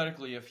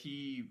hypothetically, if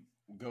he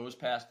goes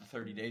past the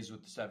 30 days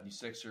with the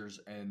 76ers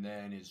and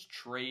then is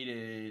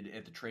traded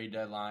at the trade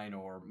deadline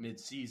or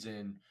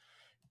mid-season,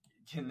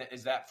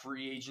 is that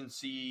free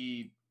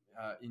agency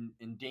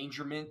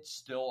endangerment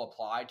still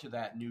apply to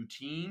that new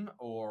team,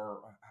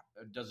 or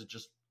does it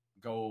just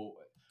go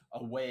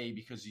away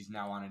because he's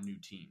now on a new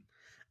team?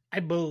 I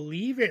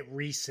believe it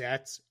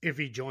resets if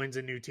he joins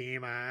a new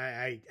team.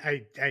 I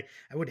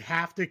would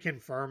have to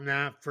confirm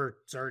that for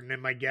certain,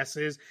 and my guess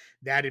is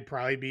that'd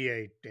probably be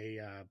a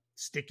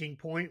sticking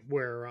point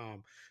where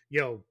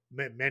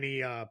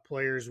many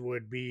players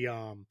would be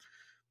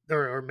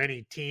there are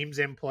many teams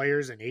and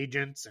players and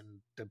agents and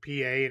the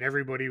PA and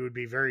everybody would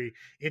be very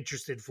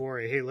interested for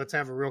it. Hey, let's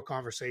have a real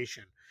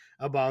conversation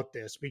about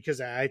this, because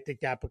I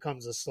think that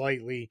becomes a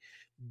slightly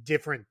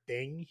different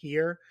thing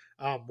here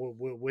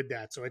with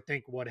that. So I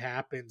think what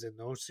happens in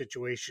those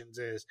situations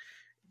is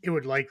it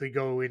would likely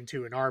go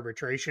into an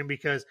arbitration,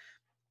 because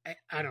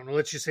I don't know,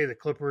 let's just say the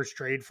Clippers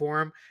trade for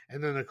him,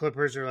 and then the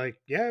Clippers are like,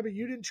 yeah, but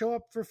you didn't show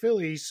up for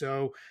Philly,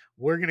 so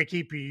we're going to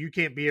keep you. You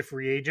can't be a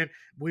free agent.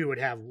 We would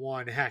have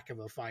one heck of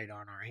a fight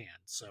on our hands.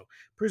 So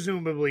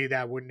presumably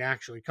that wouldn't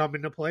actually come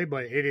into play,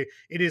 but it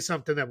is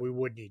something that we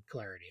would need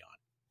clarity on.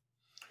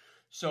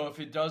 So if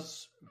it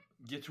does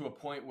get to a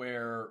point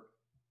where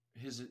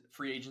his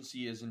free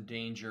agency is in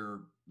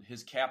danger,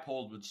 his cap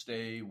hold would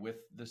stay with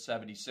the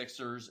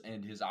 76ers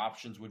and his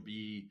options would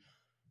be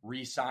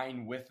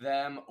re-sign with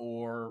them,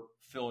 or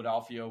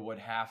Philadelphia would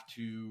have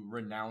to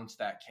renounce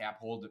that cap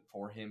hold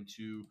for him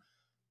to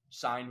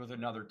sign with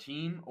another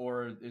team,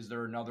 or is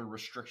there another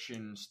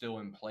restriction still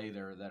in play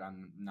there that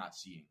I'm not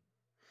seeing?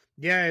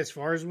 Yeah, as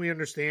far as we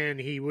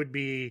understand, he would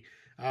be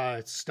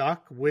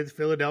stuck with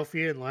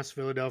Philadelphia unless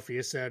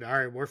Philadelphia said, all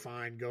right, we're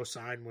fine, go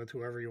sign with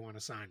whoever you want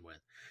to sign with.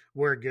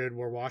 We're good,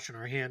 we're washing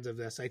our hands of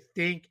this. I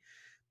think,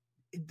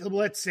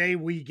 let's say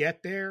we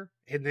get there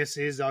and this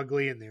is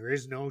ugly and there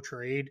is no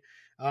trade,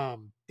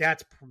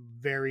 that's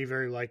very,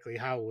 very likely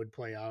how it would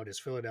play out, is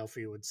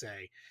Philadelphia would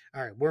say,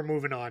 all right, we're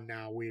moving on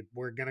now.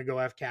 We're going to go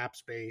have cap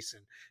space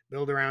and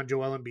build around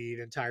Joel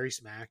Embiid and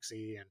Tyrese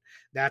Maxey. And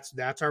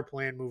that's our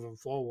plan moving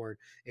forward.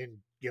 And,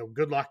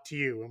 good luck to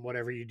you and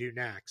whatever you do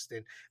next.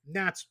 And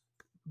that's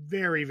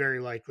very, very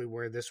likely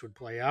where this would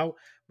play out.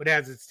 But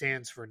as it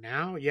stands for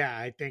now, yeah,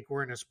 I think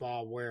we're in a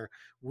spot where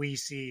we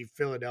see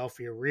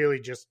Philadelphia really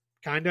just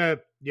kind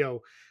of,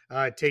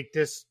 take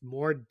this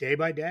more day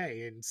by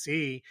day and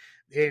see.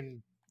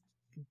 And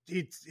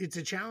it's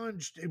a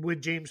challenge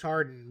with James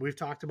Harden. We've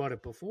talked about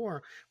it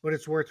before, but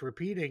it's worth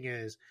repeating,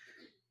 is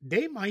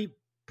they might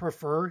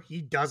prefer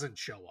he doesn't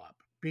show up,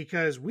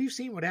 because we've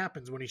seen what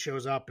happens when he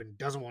shows up and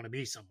doesn't want to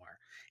be somewhere.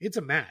 It's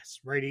a mess,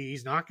 right?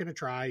 He's not going to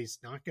try. He's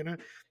not going to,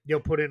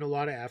 put in a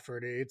lot of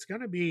effort. It's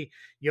going to be,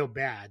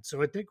 bad.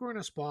 So I think we're in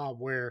a spot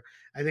where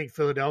I think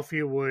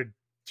Philadelphia would,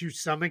 to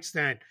some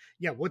extent,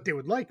 what they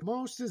would like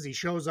most is he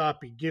shows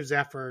up, he gives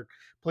effort,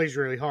 plays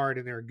really hard,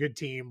 and they're a good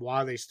team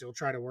while they still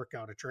try to work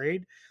out a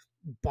trade.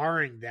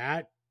 Barring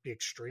that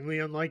extremely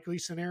unlikely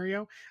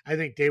scenario, I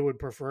think they would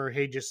prefer,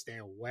 hey, just stay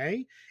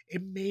away.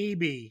 And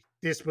maybe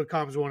this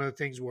becomes one of the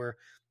things where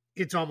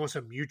it's almost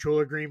a mutual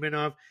agreement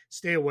of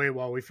stay away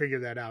while we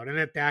figure that out. And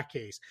at that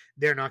case,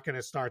 they're not going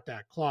to start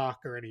that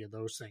clock or any of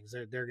those things.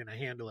 They're going to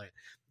handle it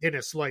in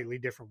a slightly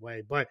different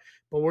way. But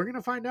we're going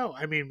to find out.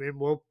 I mean, and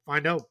we'll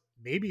find out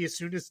maybe as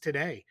soon as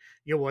today,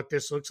 what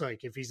this looks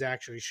like, if he's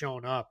actually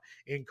shown up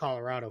in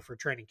Colorado for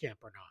training camp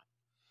or not.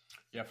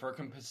 Yeah, for a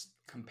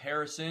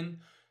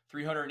comparison,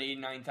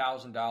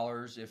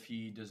 $389,000 if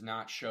he does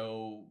not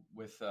show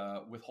with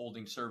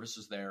withholding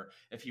services there.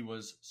 If he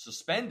was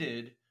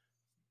suspended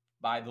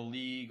by the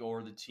league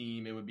or the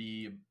team, it would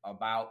be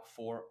about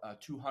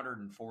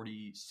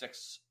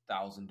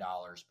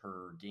 $246,000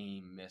 per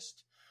game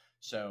missed.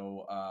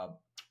 So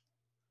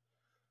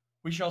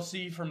we shall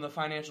see from the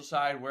financial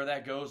side where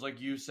that goes, like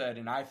you said.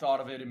 And I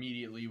thought of it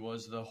immediately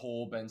was the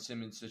whole Ben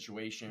Simmons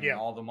situation, and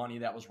all the money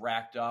that was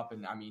racked up.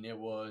 And I mean, it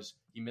was,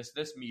 he missed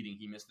this meeting,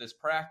 he missed this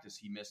practice,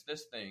 he missed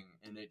this thing,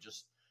 and it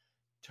just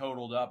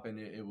totaled up, and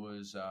it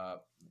was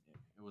a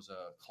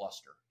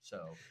cluster.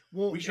 So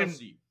we shall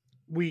see.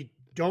 We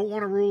don't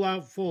want to rule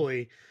out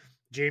fully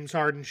James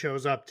Harden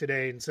shows up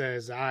today and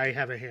says, I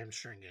have a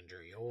hamstring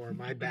injury, or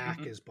my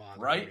back is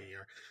bothering me,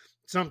 or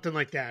something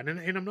like that.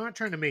 And I'm not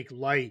trying to make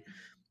light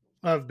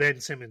of Ben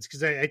Simmons,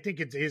 because I think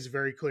it is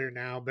very clear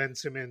now. Ben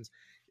Simmons,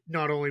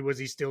 not only was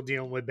he still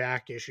dealing with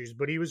back issues,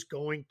 but he was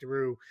going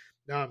through,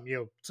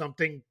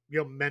 something,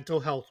 mental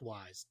health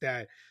wise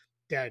that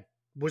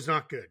was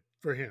not good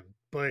for him.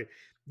 But,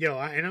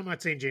 and I'm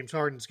not saying James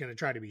Harden's going to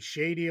try to be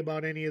shady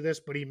about any of this,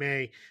 but he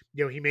may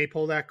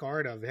pull that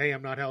card of, hey,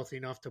 I'm not healthy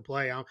enough to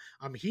play.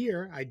 I'm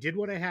here. I did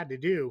what I had to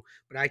do,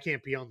 but I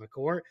can't be on the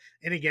court.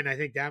 And again, I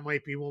think that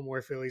might be one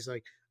where Philly's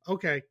like,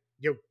 okay,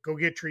 go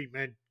get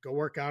treatment, go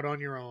work out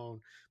on your own,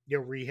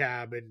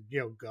 rehab and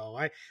go.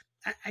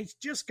 I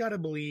just got to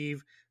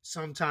believe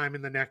sometime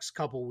in the next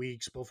couple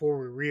weeks before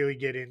we really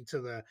get into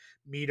the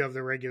meat of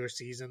the regular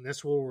season,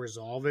 this will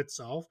resolve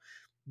itself.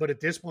 But at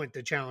this point,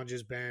 the challenge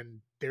has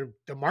been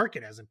the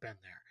market hasn't been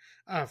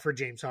there for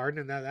James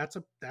Harden, and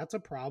that's a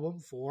problem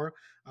for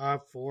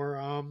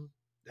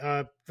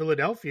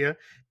Philadelphia,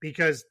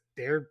 because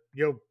they're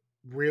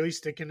really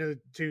sticking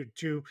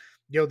to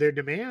their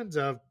demands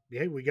of,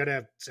 hey, we got to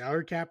have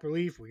salary cap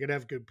relief, we got to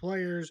have good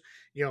players,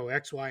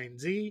 X, Y, and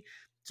Z.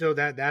 So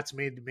that's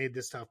made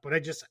this tough. But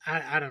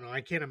I don't know.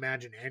 I can't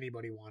imagine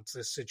anybody wants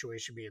this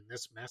situation being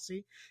this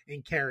messy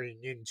and carrying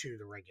into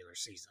the regular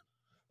season.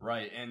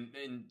 Right,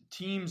 and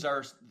teams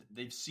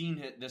they've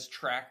seen this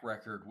track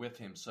record with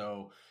him,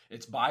 so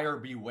it's buyer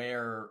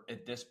beware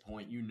at this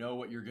point. You know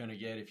what you're going to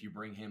get if you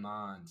bring him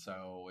on.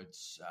 So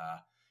it's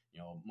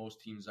most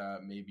teams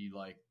may be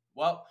like,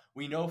 well,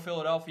 we know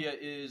Philadelphia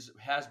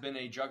has been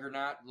a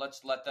juggernaut.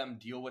 Let's let them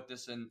deal with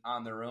this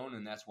on their own,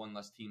 and that's one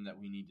less team that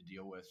we need to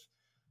deal with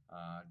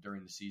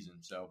during the season.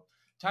 So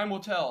time will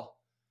tell.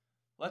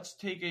 Let's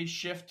take a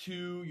shift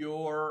to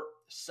your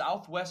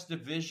Southwest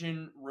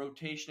Division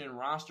rotation and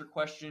roster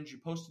questions. You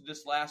posted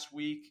this last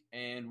week,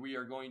 and we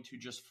are going to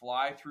just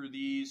fly through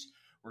these.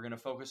 We're going to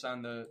focus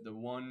on the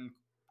one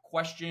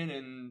question,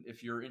 and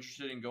if you're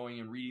interested in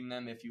going and reading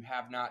them, if you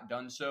have not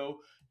done so,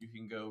 you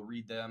can go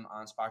read them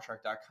on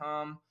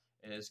SpotTrack.com,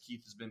 as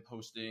Keith has been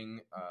posting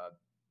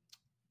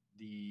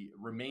the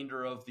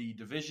remainder of the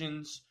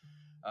divisions.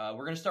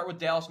 We're going to start with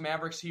Dallas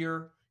Mavericks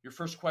here. Your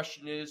first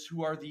question is,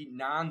 who are the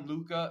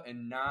non-Luka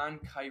and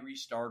non-Kyrie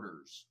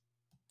starters?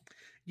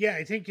 Yeah,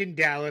 I think in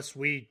Dallas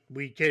we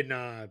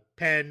can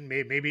pen,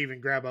 maybe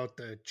even grab out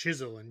the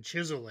chisel in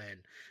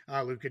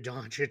Luka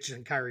Doncic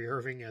and Kyrie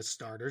Irving as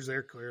starters.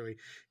 They're clearly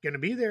going to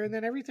be there, and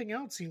then everything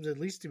else seems at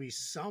least to be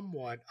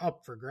somewhat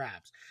up for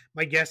grabs.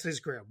 My guess is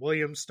Grant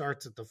Williams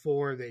starts at the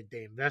 4. They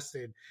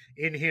invested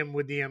in him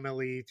with the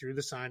MLE through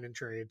the sign and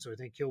trade, so I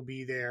think he'll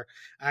be there.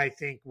 I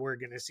think we're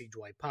going to see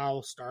Dwight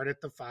Powell start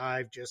at the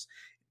 5. Just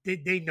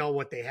they know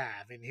what they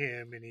have in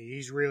him, and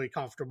he's really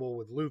comfortable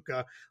with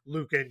Luka.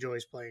 Luka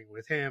enjoys playing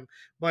with him.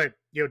 But,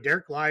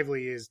 Derek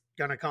Lively is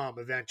going to come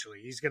eventually.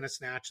 He's going to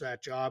snatch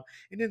that job.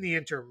 And in the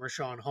interim,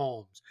 Rashawn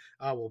Holmes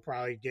will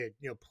probably get,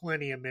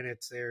 plenty of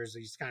minutes there, as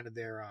he's kind of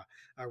their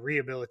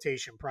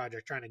rehabilitation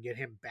project, trying to get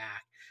him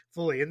back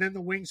fully. And then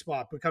the wing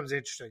spot becomes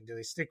interesting. Do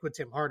they stick with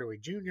Tim Hardaway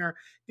Jr.?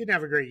 Didn't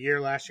have a great year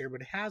last year,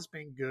 but has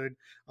been good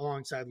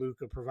alongside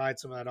Luka, provide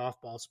some of that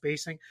off-ball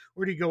spacing.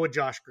 Or do you go with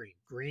Josh Green?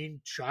 Green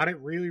shot it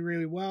really,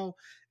 really well.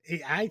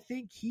 I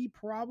think he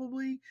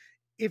probably,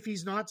 if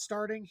he's not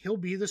starting, he'll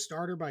be the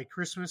starter by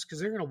Christmas, because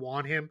they're going to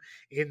want him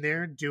in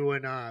there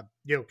doing,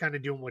 kind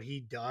of doing what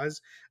he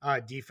does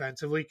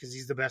defensively, because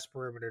he's the best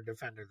perimeter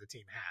defender the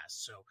team has.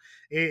 So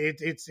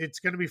it's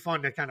going to be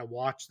fun to kind of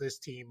watch this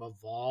team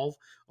evolve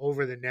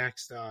over the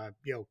next,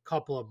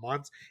 couple of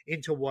months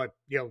into what,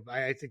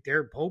 I think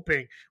they're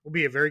hoping will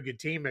be a very good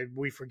team. And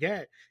we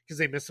forget, because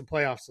they missed the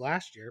playoffs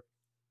last year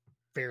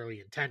fairly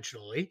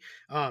intentionally,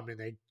 and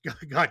they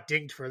got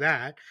dinged for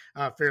that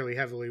fairly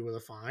heavily with a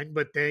fine.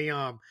 But they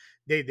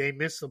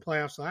missed the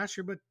playoffs last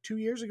year, but 2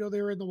 years ago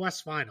they were in the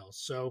West Finals.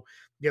 So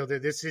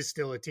this is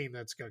still a team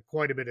that's got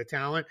quite a bit of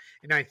talent,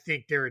 and I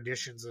think their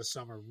additions this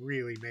summer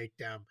really make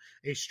them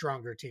a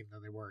stronger team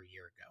than they were a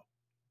year ago.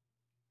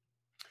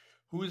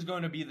 Who is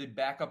going to be the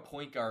backup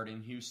point guard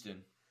in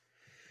Houston?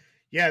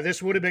 Yeah,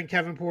 this would have been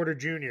Kevin Porter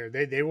Jr.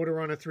 They would have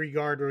run a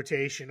 3-guard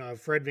rotation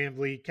of Fred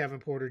VanVleet, Kevin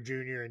Porter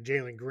Jr., and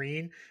Jalen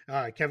Green.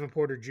 Kevin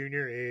Porter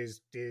Jr.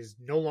 is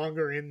no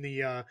longer in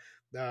the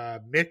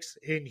mix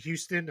in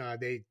Houston.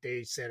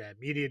 They said at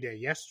media day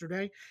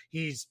yesterday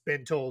he's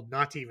been told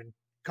not to even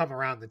come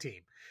around the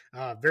team.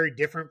 Very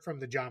different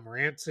from the John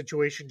Morant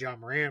situation. John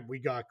Morant, we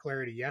got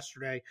clarity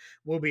yesterday,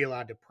 will be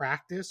allowed to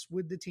practice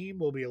with the team,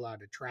 will be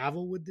allowed to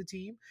travel with the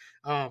team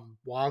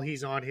while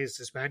he's on his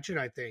suspension.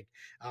 I think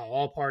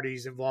all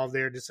parties involved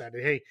there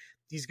decided, hey,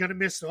 he's going to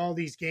miss all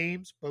these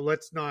games, but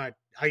let's not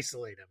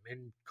isolate him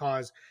and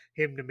cause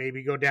him to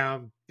maybe go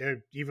down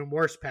an even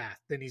worse path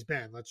than he's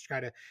been. Let's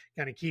try to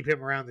kind of keep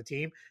him around the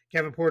team.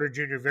 Kevin Porter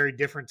Jr., very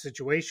different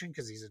situation,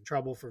 because he's in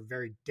trouble for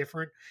very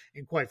different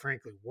and quite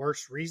frankly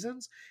worse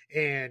reasons,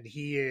 and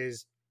he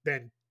has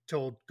been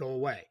told go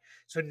away.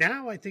 So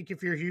now I think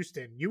if you're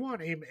Houston, you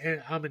want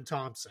Amen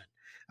Thompson,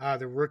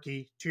 the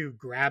rookie, to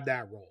grab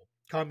that role.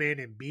 Come in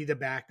and be the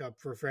backup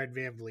for Fred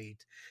VanVleet,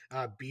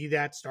 be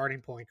that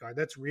starting point guard.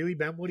 That's really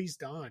been what he's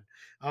done,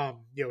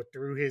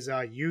 through his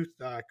youth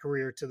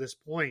career to this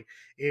point.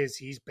 Is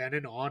he's been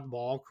an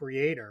on-ball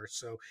creator.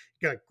 So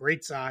got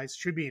great size,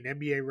 should be an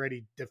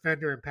NBA-ready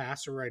defender and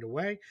passer right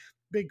away.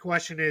 Big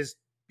question is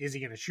he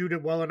going to shoot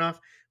it well enough?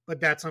 but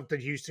that's something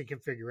Houston can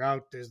figure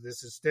out.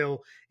 This is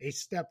still a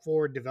step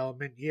forward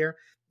development year.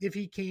 If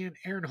he can,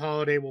 Aaron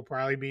Holiday will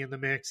probably be in the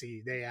mix.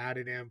 They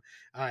added him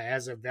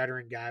as a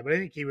veteran guy, but I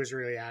think he was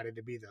really added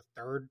to be the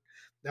third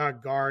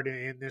guard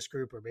in this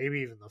group, or maybe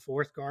even the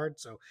fourth guard.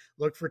 So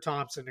look for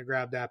Thompson to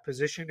grab that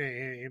position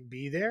and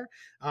be there.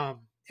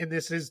 And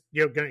this is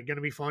going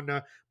to be fun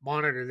to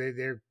monitor.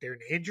 They're an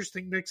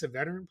interesting mix of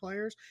veteran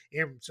players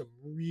and some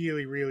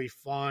really, really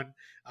fun,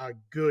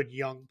 good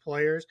young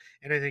players.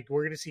 And I think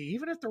we're going to see,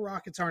 even if the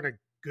Rockets aren't a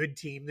good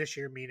team this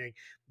year, meaning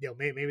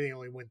maybe they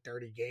only win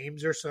 30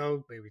 games or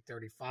so, maybe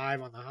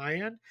 35 on the high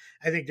end,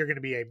 I think they're going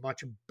to be a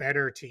much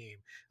better team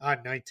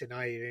night to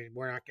night, and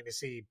we're not going to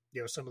see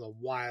some of the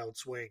wild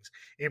swings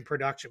in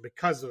production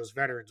because those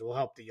veterans will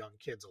help the young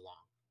kids along.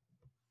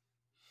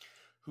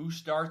 Who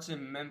starts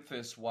in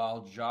Memphis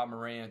while Ja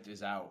Morant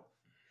is out?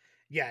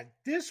 Yeah,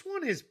 this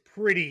one is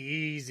pretty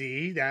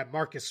easy that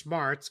Marcus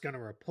Smart's going to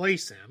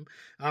replace him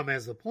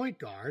as the point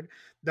guard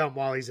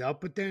while he's out.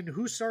 But then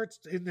who starts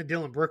in the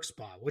Dillon Brooks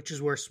spot, which is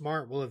where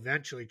Smart will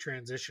eventually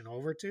transition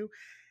over to?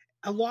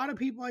 A lot of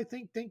people, I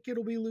think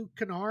it'll be Luke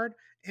Kennard,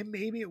 and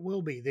maybe it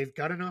will be. They've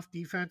got enough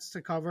defense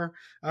to cover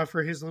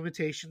for his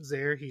limitations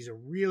there. He's a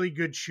really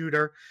good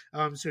shooter,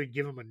 so he'd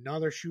give him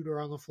another shooter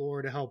on the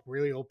floor to help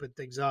really open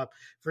things up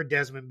for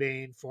Desmond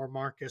Bane, for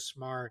Marcus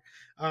Smart.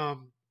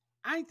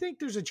 I think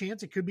there's a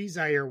chance it could be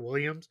Zaire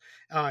Williams.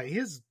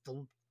 His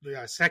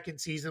second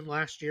season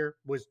last year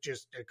was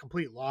just a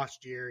complete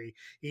lost year.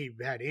 He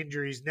had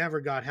injuries, never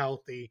got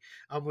healthy,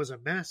 was a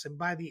mess. And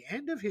by the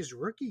end of his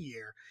rookie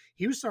year,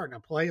 he was starting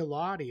to play a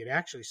lot. He had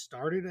actually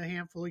started a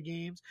handful of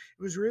games.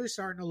 It was really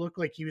starting to look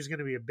like he was going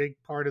to be a big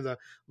part of the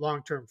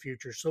long-term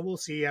future. So we'll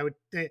see. I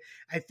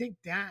think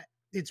that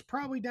it's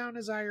probably down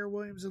to Zaire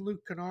Williams and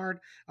Luke Kennard.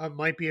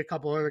 Might be a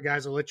couple other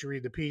guys. I'll let you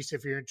read the piece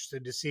if you're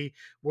interested to see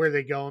where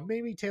they go. And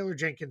maybe Taylor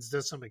Jenkins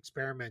does some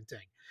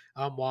experimenting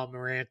while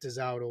Morant is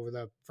out over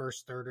the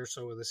first third or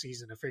so of the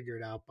season to figure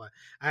it out. But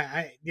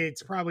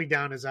it's probably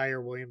down to Zaire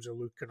Williams or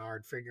Luke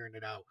Kennard figuring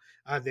it out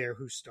there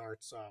who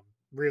starts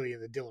really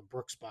in the Dillon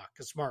Brooks spot,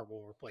 because Smart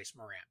will replace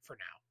Morant for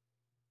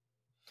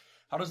now.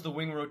 How does the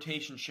wing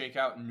rotation shake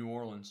out in New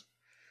Orleans?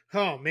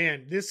 Oh,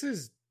 man, this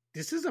is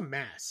a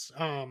mess.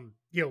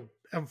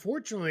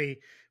 Unfortunately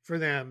for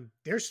them,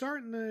 they're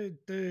starting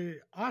the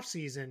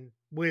offseason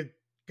with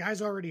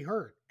guys already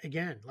hurt.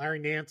 Again, Larry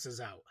Nance is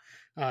out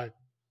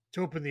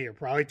to open the year,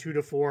 probably 2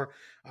 to 4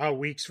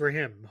 weeks for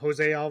him.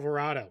 Jose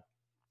Alvarado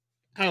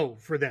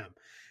out for them.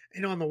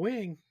 And on the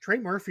wing, Trey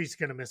Murphy's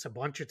going to miss a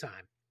bunch of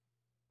time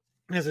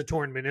as a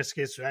torn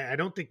meniscus. I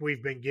don't think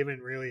we've been given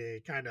really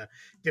a kind of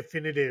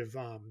definitive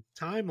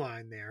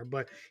timeline there,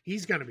 but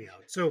he's going to be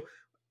out. So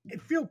I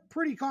feel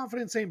pretty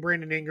confident saying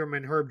Brandon Ingram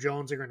and Herb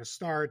Jones are going to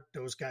start.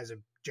 Those guys have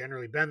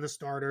generally been the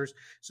starters,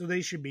 so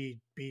they should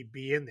be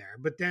in there.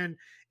 But then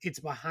it's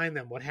behind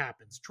them what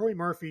happens. Trey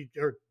Murphy.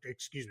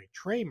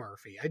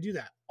 I do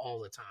that all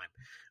the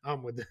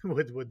time with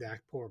that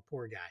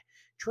poor guy.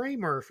 Trey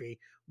Murphy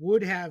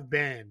would have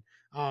been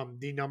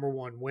the number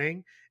one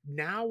wing.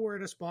 Now we're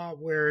at a spot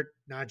where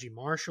Najee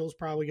Marshall's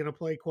probably going to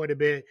play quite a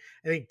bit.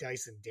 I think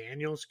Dyson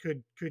Daniels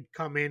could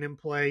come in and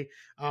play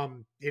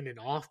in an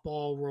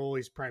off-ball role.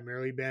 He's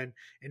primarily been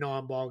an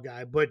on-ball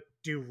guy. But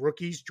do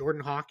rookies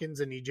Jordan Hawkins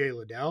and EJ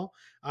Liddell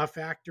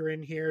factor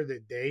in here?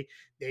 That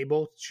they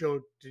both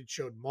showed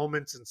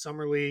moments in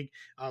summer league.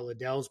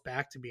 Liddell's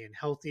back to being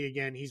healthy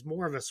again. He's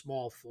more of a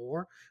small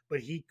four, but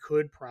he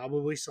could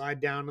probably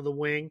slide down to the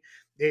wing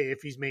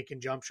if he's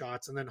making jump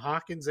shots. And then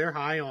Hawkins, they're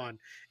high on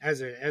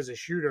as a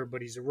shooter,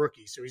 but he's a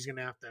rookie, so he's going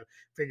to have to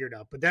figure it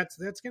out. But that's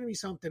going to be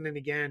something. And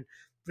again,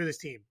 for this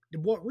team,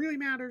 what really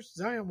matters,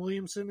 Zion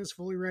Williamson is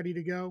fully ready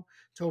to go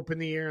to open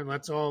the year, and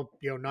let's all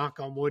knock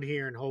on wood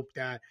here and hope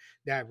that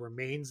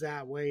remains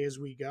that way as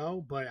we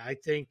go. But I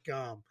think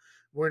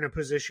we're in a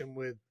position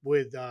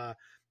with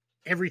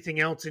everything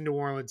else in New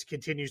Orleans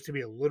continues to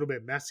be a little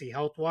bit messy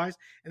health wise,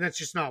 and that's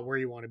just not where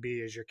you want to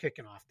be as you're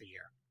kicking off the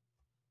year.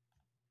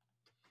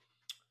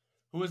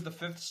 Who is the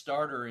fifth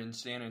starter in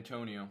San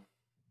Antonio?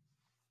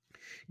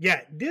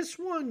 Yeah, this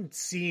one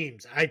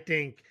seems, I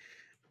think,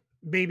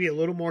 maybe a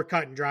little more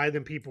cut and dry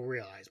than people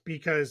realize,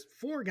 because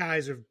 4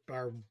 guys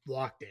are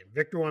locked in.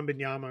 Victor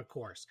Wembanyama, of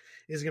course,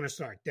 is going to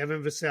start.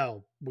 Devin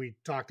Vassell, we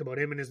talked about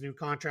him in his new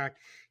contract.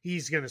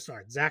 He's going to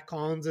start. Zach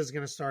Collins is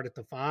going to start at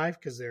the 5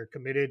 because they're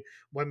committed.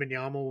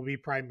 Wembanyama will be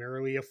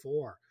primarily a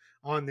 4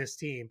 on this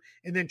team.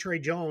 And then Trey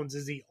Jones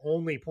is the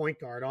only point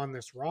guard on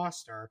this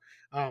roster,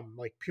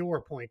 like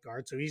pure point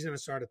guard. So he's going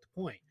to start at the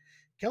point.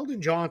 Keldon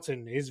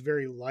Johnson is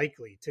very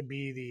likely to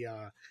be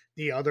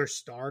the other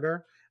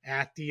starter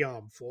at the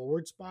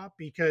forward spot,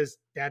 because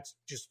that's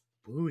just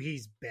who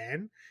he's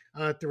been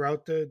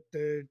throughout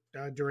the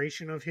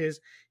duration of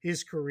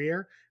his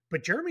career.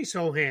 But Jeremy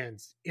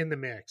Sohan's in the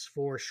mix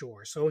for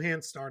sure.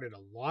 Sohan started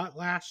a lot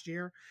last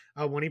year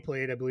when he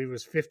played. I believe it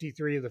was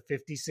 53 of the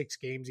 56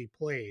 games he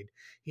played.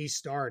 He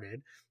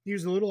started. He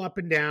was a little up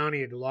and down.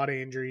 He had a lot of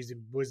injuries. He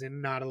was in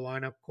and out of the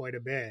lineup quite a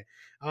bit.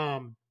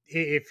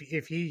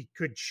 If he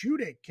could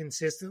shoot it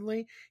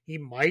consistently, he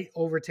might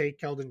overtake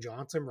Keldon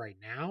Johnson right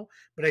now.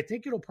 But I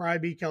think it'll probably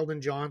be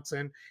Keldon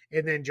Johnson,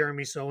 and then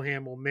Jeremy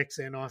Sohan will mix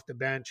in off the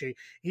bench.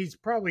 He's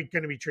probably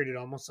going to be treated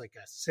almost like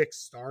a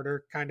sixth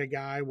starter kind of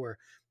guy where,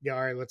 yeah,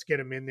 all right, let's get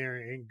him in there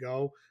and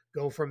go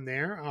from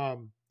there.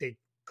 They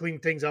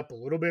cleaned things up a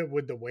little bit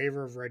with the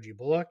waiver of Reggie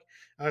Bullock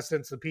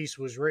since the piece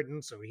was written,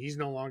 so he's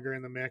no longer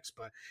in the mix.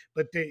 But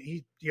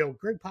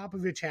Greg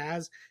Popovich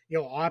has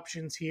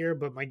options here,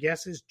 but my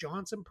guess is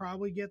Johnson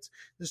probably gets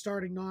the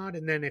starting nod,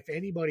 and then if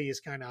anybody is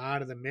kind of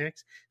out of the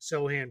mix,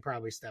 Sohan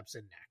probably steps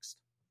in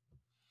next.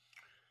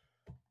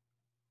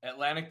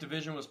 Atlantic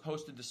Division was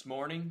posted this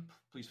morning.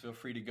 Please feel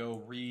free to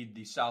go read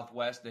the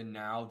Southwest and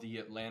now the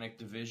Atlantic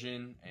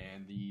Division,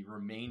 and the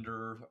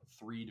remainder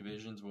 3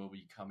 divisions will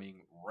be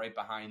coming right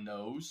behind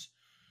those.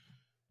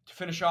 To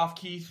finish off,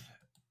 Keith,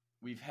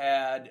 we've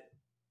had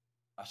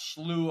a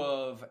slew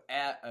of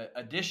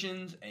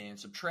additions and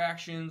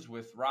subtractions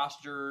with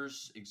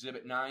rosters,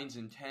 Exhibit 9s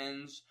and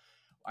 10s.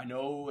 I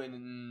know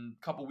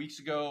a couple weeks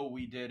ago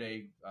we did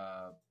a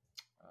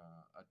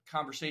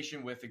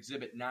conversation with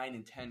Exhibit 9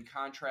 and 10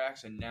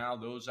 contracts, and now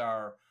those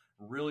are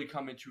really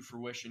coming to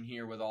fruition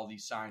here with all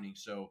these signings.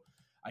 So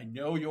I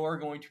know you're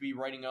going to be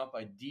writing up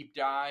a deep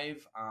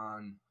dive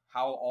on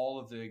how all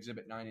of the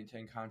Exhibit 9 and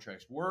 10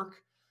 contracts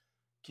work.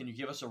 Can you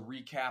give us a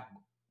recap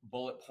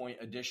bullet point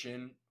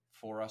edition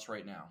for us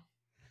right now?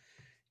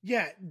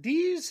 Yeah,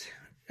 these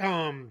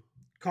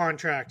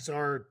contracts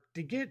are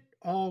to get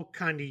all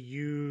kind of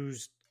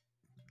used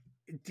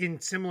in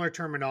similar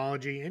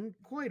terminology, and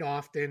quite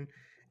often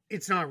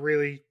it's not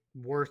really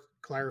worth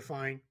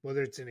clarifying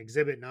whether it's an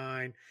Exhibit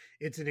 9,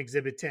 it's an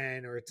Exhibit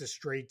 10, or it's a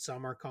straight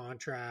summer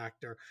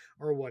contract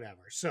or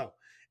whatever. So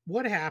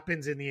what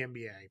happens in the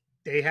NBA?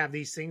 They have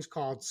these things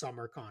called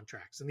summer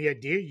contracts. And the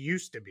idea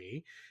used to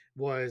be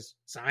was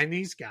sign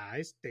these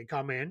guys, they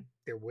come in,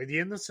 they're with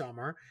you in the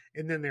summer,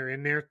 and then they're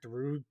in there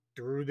through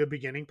the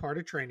beginning part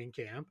of training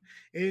camp.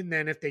 And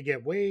then if they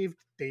get waived,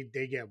 they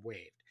get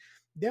waived.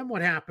 Then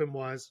what happened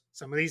was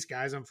some of these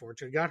guys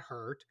unfortunately got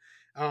hurt.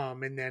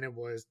 And then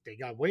they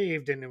got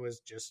waived, and it was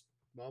just,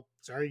 well,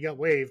 sorry you got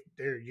waived.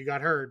 There, you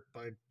got hurt,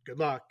 but good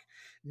luck.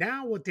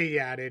 Now what they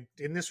added,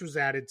 and this was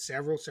added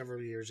several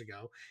years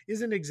ago,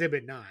 is an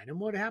Exhibit 9. And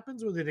what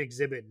happens with an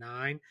Exhibit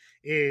 9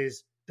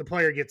 is the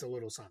player gets a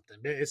little something.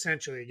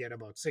 Essentially, you get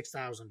about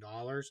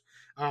 $6,000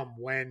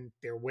 when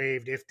they're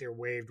waived, if they're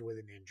waived with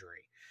an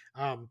injury.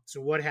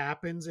 So what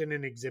happens in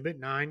an Exhibit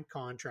 9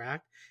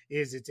 contract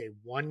is it's a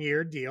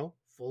 1-year deal,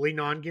 fully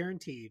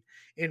non-guaranteed.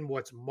 And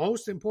what's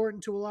most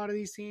important to a lot of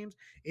these teams,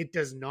 it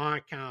does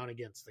not count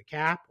against the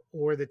cap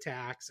or the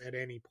tax at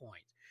any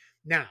point.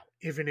 Now,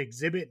 if an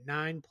Exhibit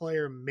 9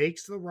 player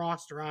makes the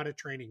roster out of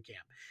training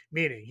camp,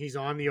 meaning he's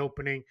on the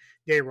opening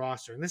day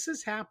roster, and this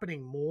is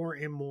happening more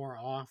and more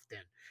often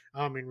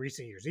in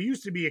recent years. It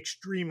used to be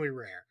extremely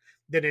rare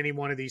that any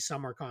one of these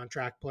summer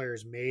contract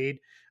players made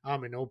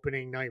an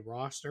opening night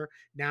roster.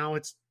 Now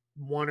it's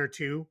 1 or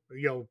 2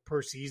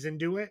 per season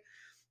do it.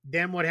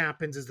 Then what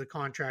happens is the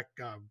contract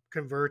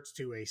converts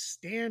to a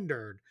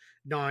standard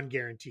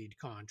non-guaranteed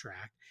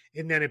contract,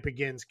 and then it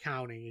begins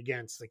counting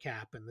against the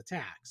cap and the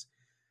tax.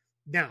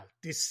 Now,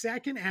 the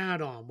second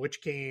add-on,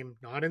 which came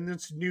not in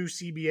this new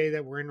CBA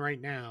that we're in right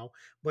now,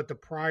 but the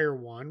prior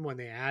one when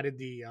they added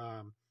the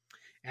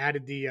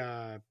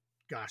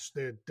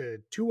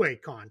two-way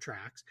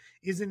contracts,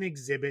 is an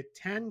Exhibit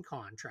 10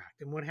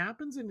 contract. And what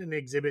happens in an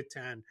Exhibit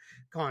 10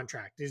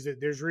 contract is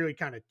that there's really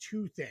kind of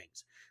 2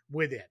 things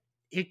with it.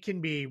 It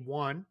can be,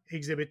 one,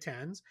 Exhibit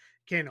 10s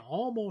can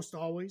almost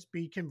always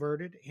be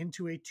converted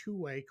into a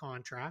 2-way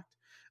contract.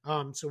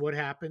 So what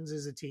happens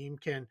is a team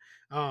can,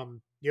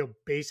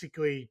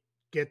 basically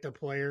get the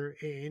player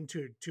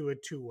into a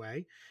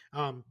 2-way.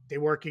 They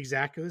work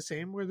exactly the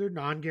same where they're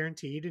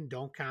non-guaranteed and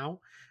don't count,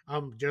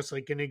 just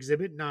like an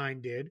Exhibit 9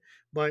 did,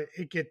 but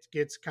it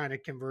gets kind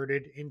of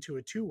converted into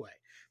a 2-way.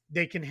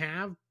 They can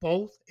have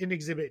both an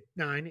Exhibit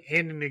 9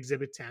 and an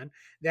Exhibit 10.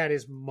 That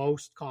is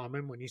most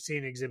common when you see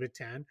an Exhibit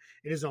 10.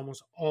 It is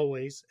almost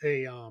always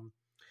a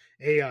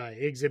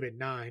Exhibit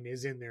 9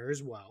 is in there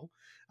as well.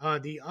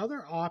 The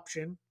other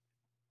option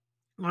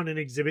on an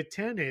Exhibit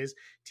 10 is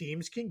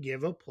teams can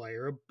give a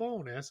player a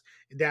bonus.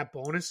 That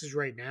bonus is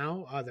right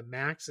now, the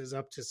max is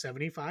up to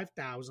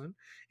 $75,000.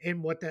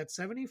 And what that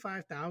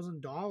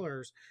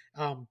 $75,000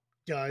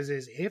 does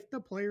is if the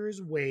player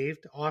is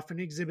waived off an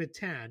Exhibit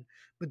 10,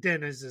 but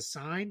then is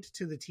assigned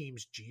to the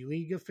team's G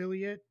League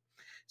affiliate.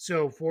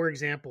 So, for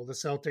example, the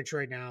Celtics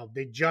right now,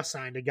 they just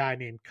signed a guy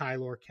named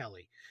Kylor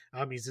Kelly.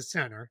 He's a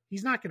center.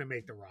 He's not going to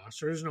make the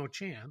roster. There's no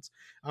chance.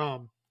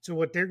 So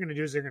what they're going to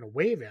do is they're going to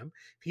waive him.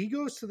 If he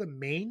goes to the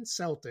main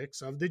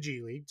Celtics of the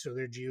G League, so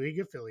their G League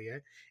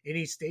affiliate, and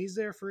he stays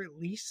there for at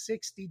least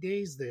 60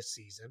 days this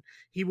season,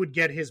 he would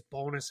get his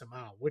bonus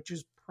amount, which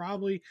is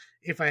probably,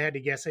 if I had to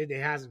guess, it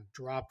hasn't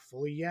dropped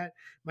fully yet.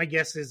 My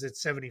guess is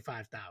it's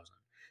 75,000.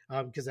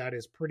 Because that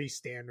is pretty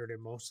standard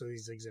in most of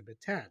these Exhibit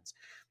 10s.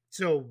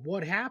 So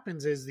what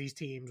happens is these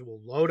teams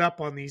will load up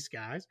on these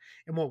guys,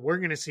 and what we're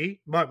going to see,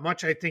 but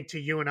much I think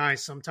to you and I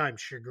sometimes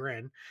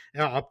chagrin,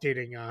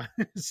 updating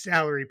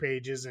salary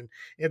pages and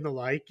the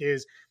like,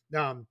 is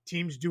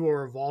teams do a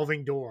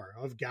revolving door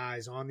of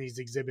guys on these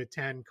Exhibit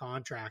 10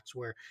 contracts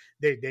where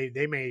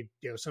they may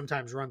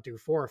sometimes run through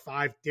 4 or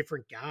 5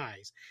 different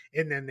guys,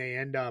 and then they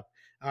end up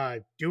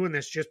doing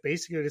this just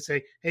basically to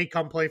say, hey,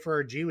 come play for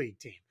our G League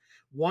team.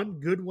 One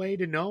good way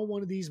to know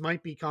one of these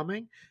might be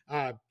coming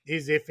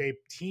is if a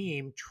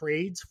team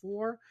trades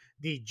for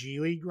the G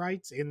League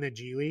rights in the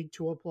G League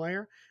to a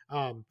player.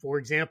 For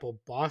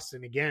example,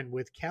 Boston, again,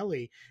 with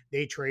Kelly,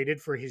 they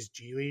traded for his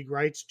G League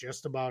rights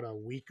just about a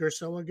week or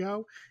so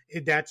ago.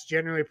 That's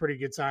generally a pretty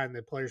good sign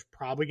that player's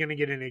probably going to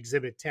get an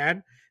Exhibit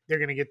 10. They're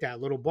going to get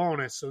that little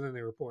bonus, so then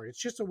they report.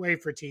 It's just a way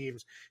for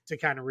teams to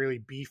kind of really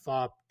beef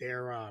up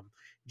their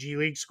G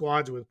League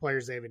squads with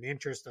players they have an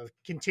interest of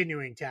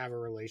continuing to have a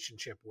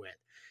relationship with.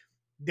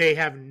 They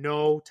have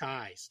no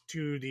ties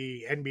to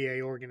the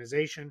NBA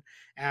organization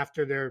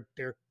after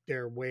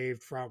they're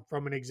waived from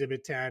an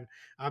Exhibit 10.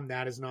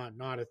 That is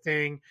not a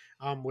thing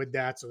with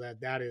that. So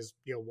that is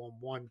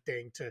one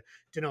thing to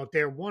note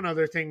there. One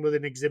other thing with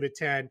an Exhibit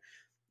 10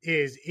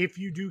 is if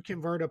you do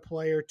convert a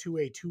player to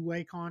a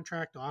two-way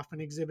contract off an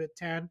Exhibit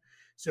 10,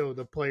 so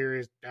the player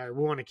is, we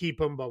want to keep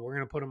him, but we're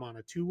going to put him on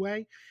a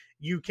two-way,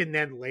 you can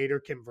then later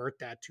convert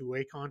that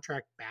two-way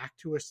contract back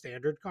to a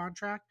standard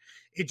contract.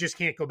 It just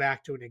can't go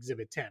back to an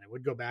Exhibit 10. It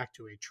would go back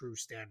to a true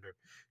standard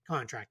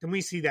contract. And we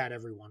see that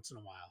every once in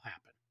a while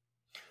happen.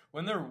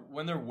 When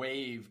they're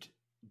waived,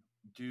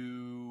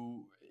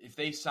 if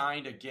they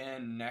signed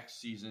again next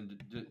season,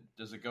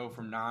 does it go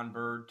from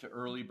non-bird to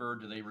early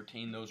bird? Do they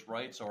retain those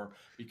rights, or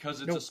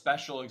because it's a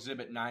special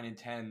Exhibit 9 and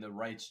 10, the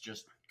rights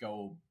just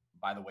go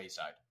by the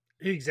wayside?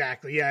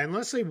 Exactly. Yeah,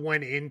 unless they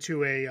went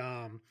into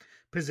a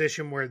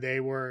position where they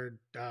were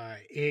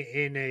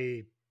in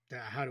a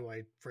how do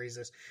I phrase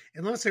this?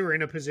 Unless they were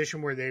in a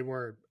position where they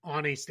were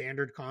on a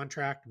standard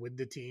contract with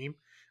the team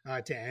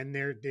to end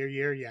their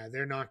year, yeah,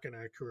 they're not going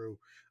to accrue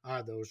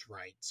those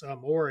rights.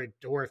 Or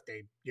if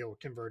they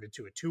converted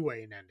to a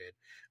two-way and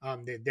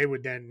ended, they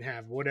would then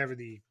have whatever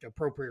the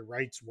appropriate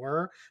rights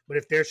were. But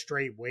if they're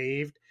straight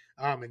waived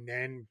and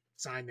then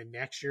sign the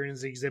next year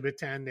as Exhibit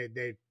 10,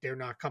 they're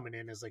not coming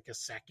in as like a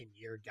second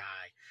year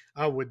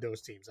guy with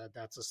those teams.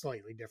 That's a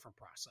slightly different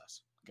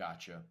process.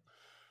 Gotcha.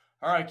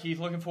 All right, Keith,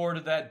 looking forward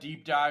to that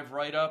deep dive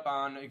write-up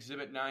on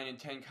Exhibit 9 and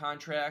 10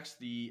 contracts.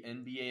 The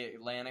NBA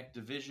Atlantic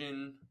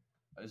Division,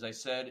 as I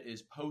said,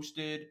 is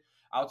posted.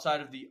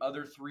 Outside of the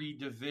other 3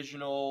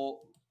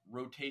 divisional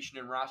rotation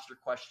and roster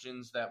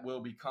questions that will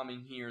be coming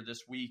here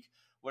this week,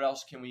 what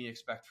else can we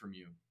expect from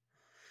you?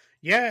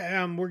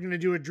 Yeah, we're going to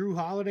do a Drew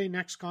Holiday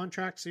next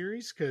contract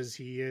series because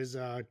he is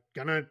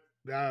going to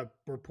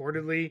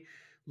reportedly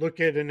look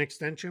at an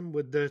extension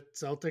with the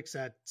Celtics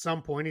at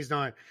some point. He's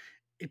not,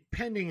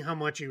 pending how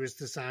much he was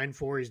to sign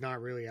for, he's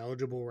not really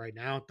eligible right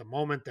now. At the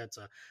moment, that's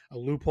a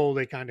loophole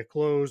they kind of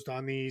closed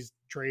on these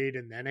trade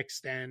and then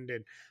extend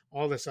and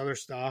all this other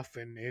stuff.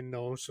 And in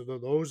those, so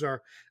those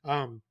are,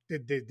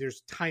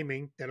 there's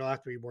timing that'll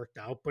have to be worked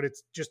out, but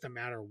it's just a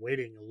matter of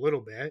waiting a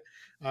little bit.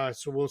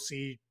 So we'll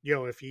see,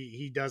 if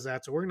he does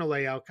that. So we're going to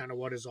lay out kind of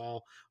what is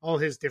all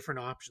his different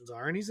options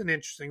are. And he's an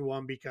interesting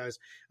one because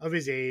of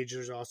his age.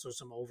 There's also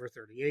some over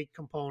 38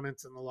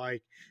 components and the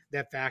like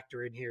that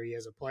factor in here. He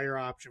has a player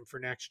option for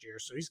next year.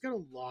 So he's got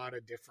a lot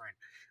of different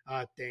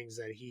things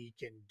that he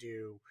can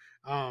do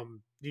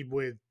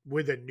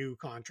with a new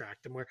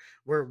contract, and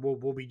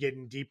we'll be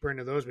getting deeper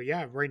into those. But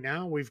yeah, right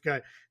now we've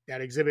got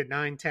that Exhibit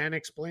 9-10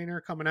 explainer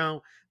coming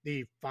out,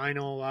 the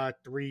final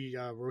 3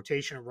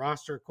 rotation and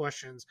roster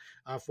questions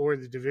for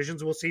the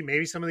divisions. We'll see.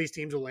 Maybe some of these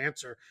teams will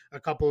answer a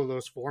couple of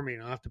those for me,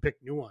 and I'll have to pick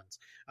new ones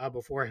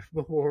before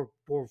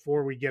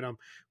we get them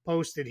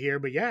posted here.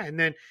 But yeah, and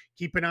then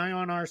keep an eye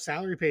on our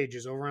salary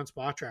pages over on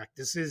Spotrac.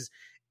 This is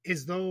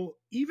as though,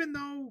 even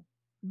though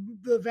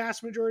the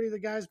vast majority of the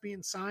guys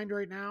being signed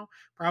right now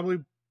probably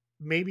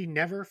maybe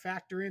never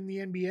factor in the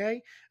NBA,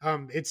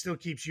 it still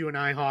keeps you and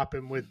I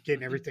hopping with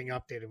getting everything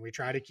updated. We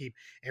try to keep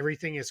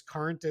everything as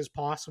current as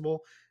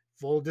possible.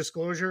 Full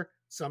disclosure,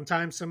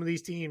 sometimes some of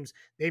these teams,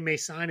 they may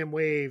sign and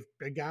waive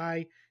a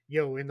guy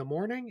in the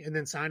morning and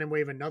then sign and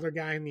waive another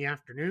guy in the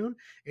afternoon.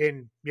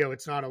 And,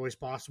 it's not always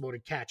possible to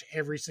catch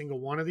every single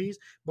one of these,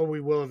 but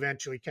we will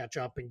eventually catch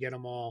up and get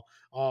them all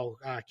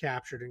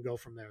captured and go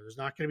from there. There's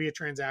not going to be a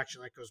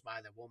transaction that goes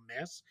by that we'll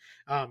miss.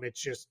 It's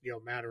just, a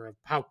matter of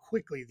how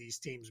quickly these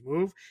teams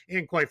move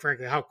and, quite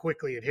frankly, how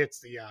quickly it hits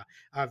the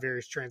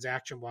various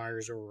transaction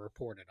wires or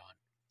reported on.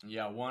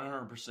 Yeah,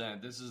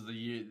 100%. This is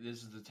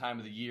the time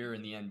of the year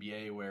in the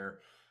NBA where,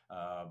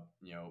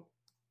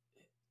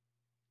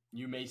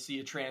 you may see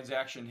a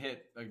transaction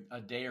hit a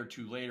day or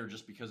two later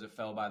just because it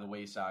fell by the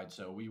wayside.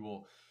 So we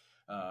will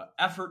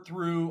effort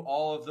through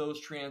all of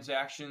those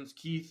transactions.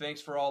 Keith,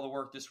 thanks for all the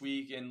work this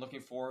week, and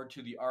looking forward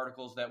to the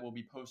articles that we'll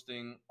be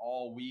posting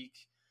all week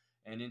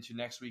and into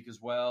next week as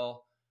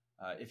well.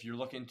 If you're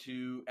looking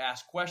to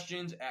ask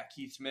questions, at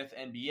Keith Smith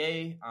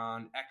NBA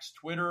on X,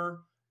 Twitter,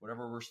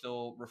 whatever we're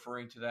still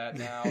referring to that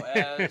now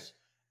as.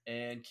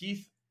 And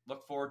Keith,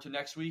 look forward to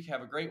next week.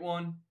 Have a great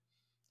one.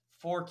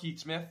 For Keith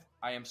Smith,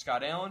 I am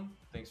Scott Allen.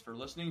 Thanks for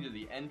listening to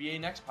the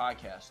NBA Next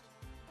podcast.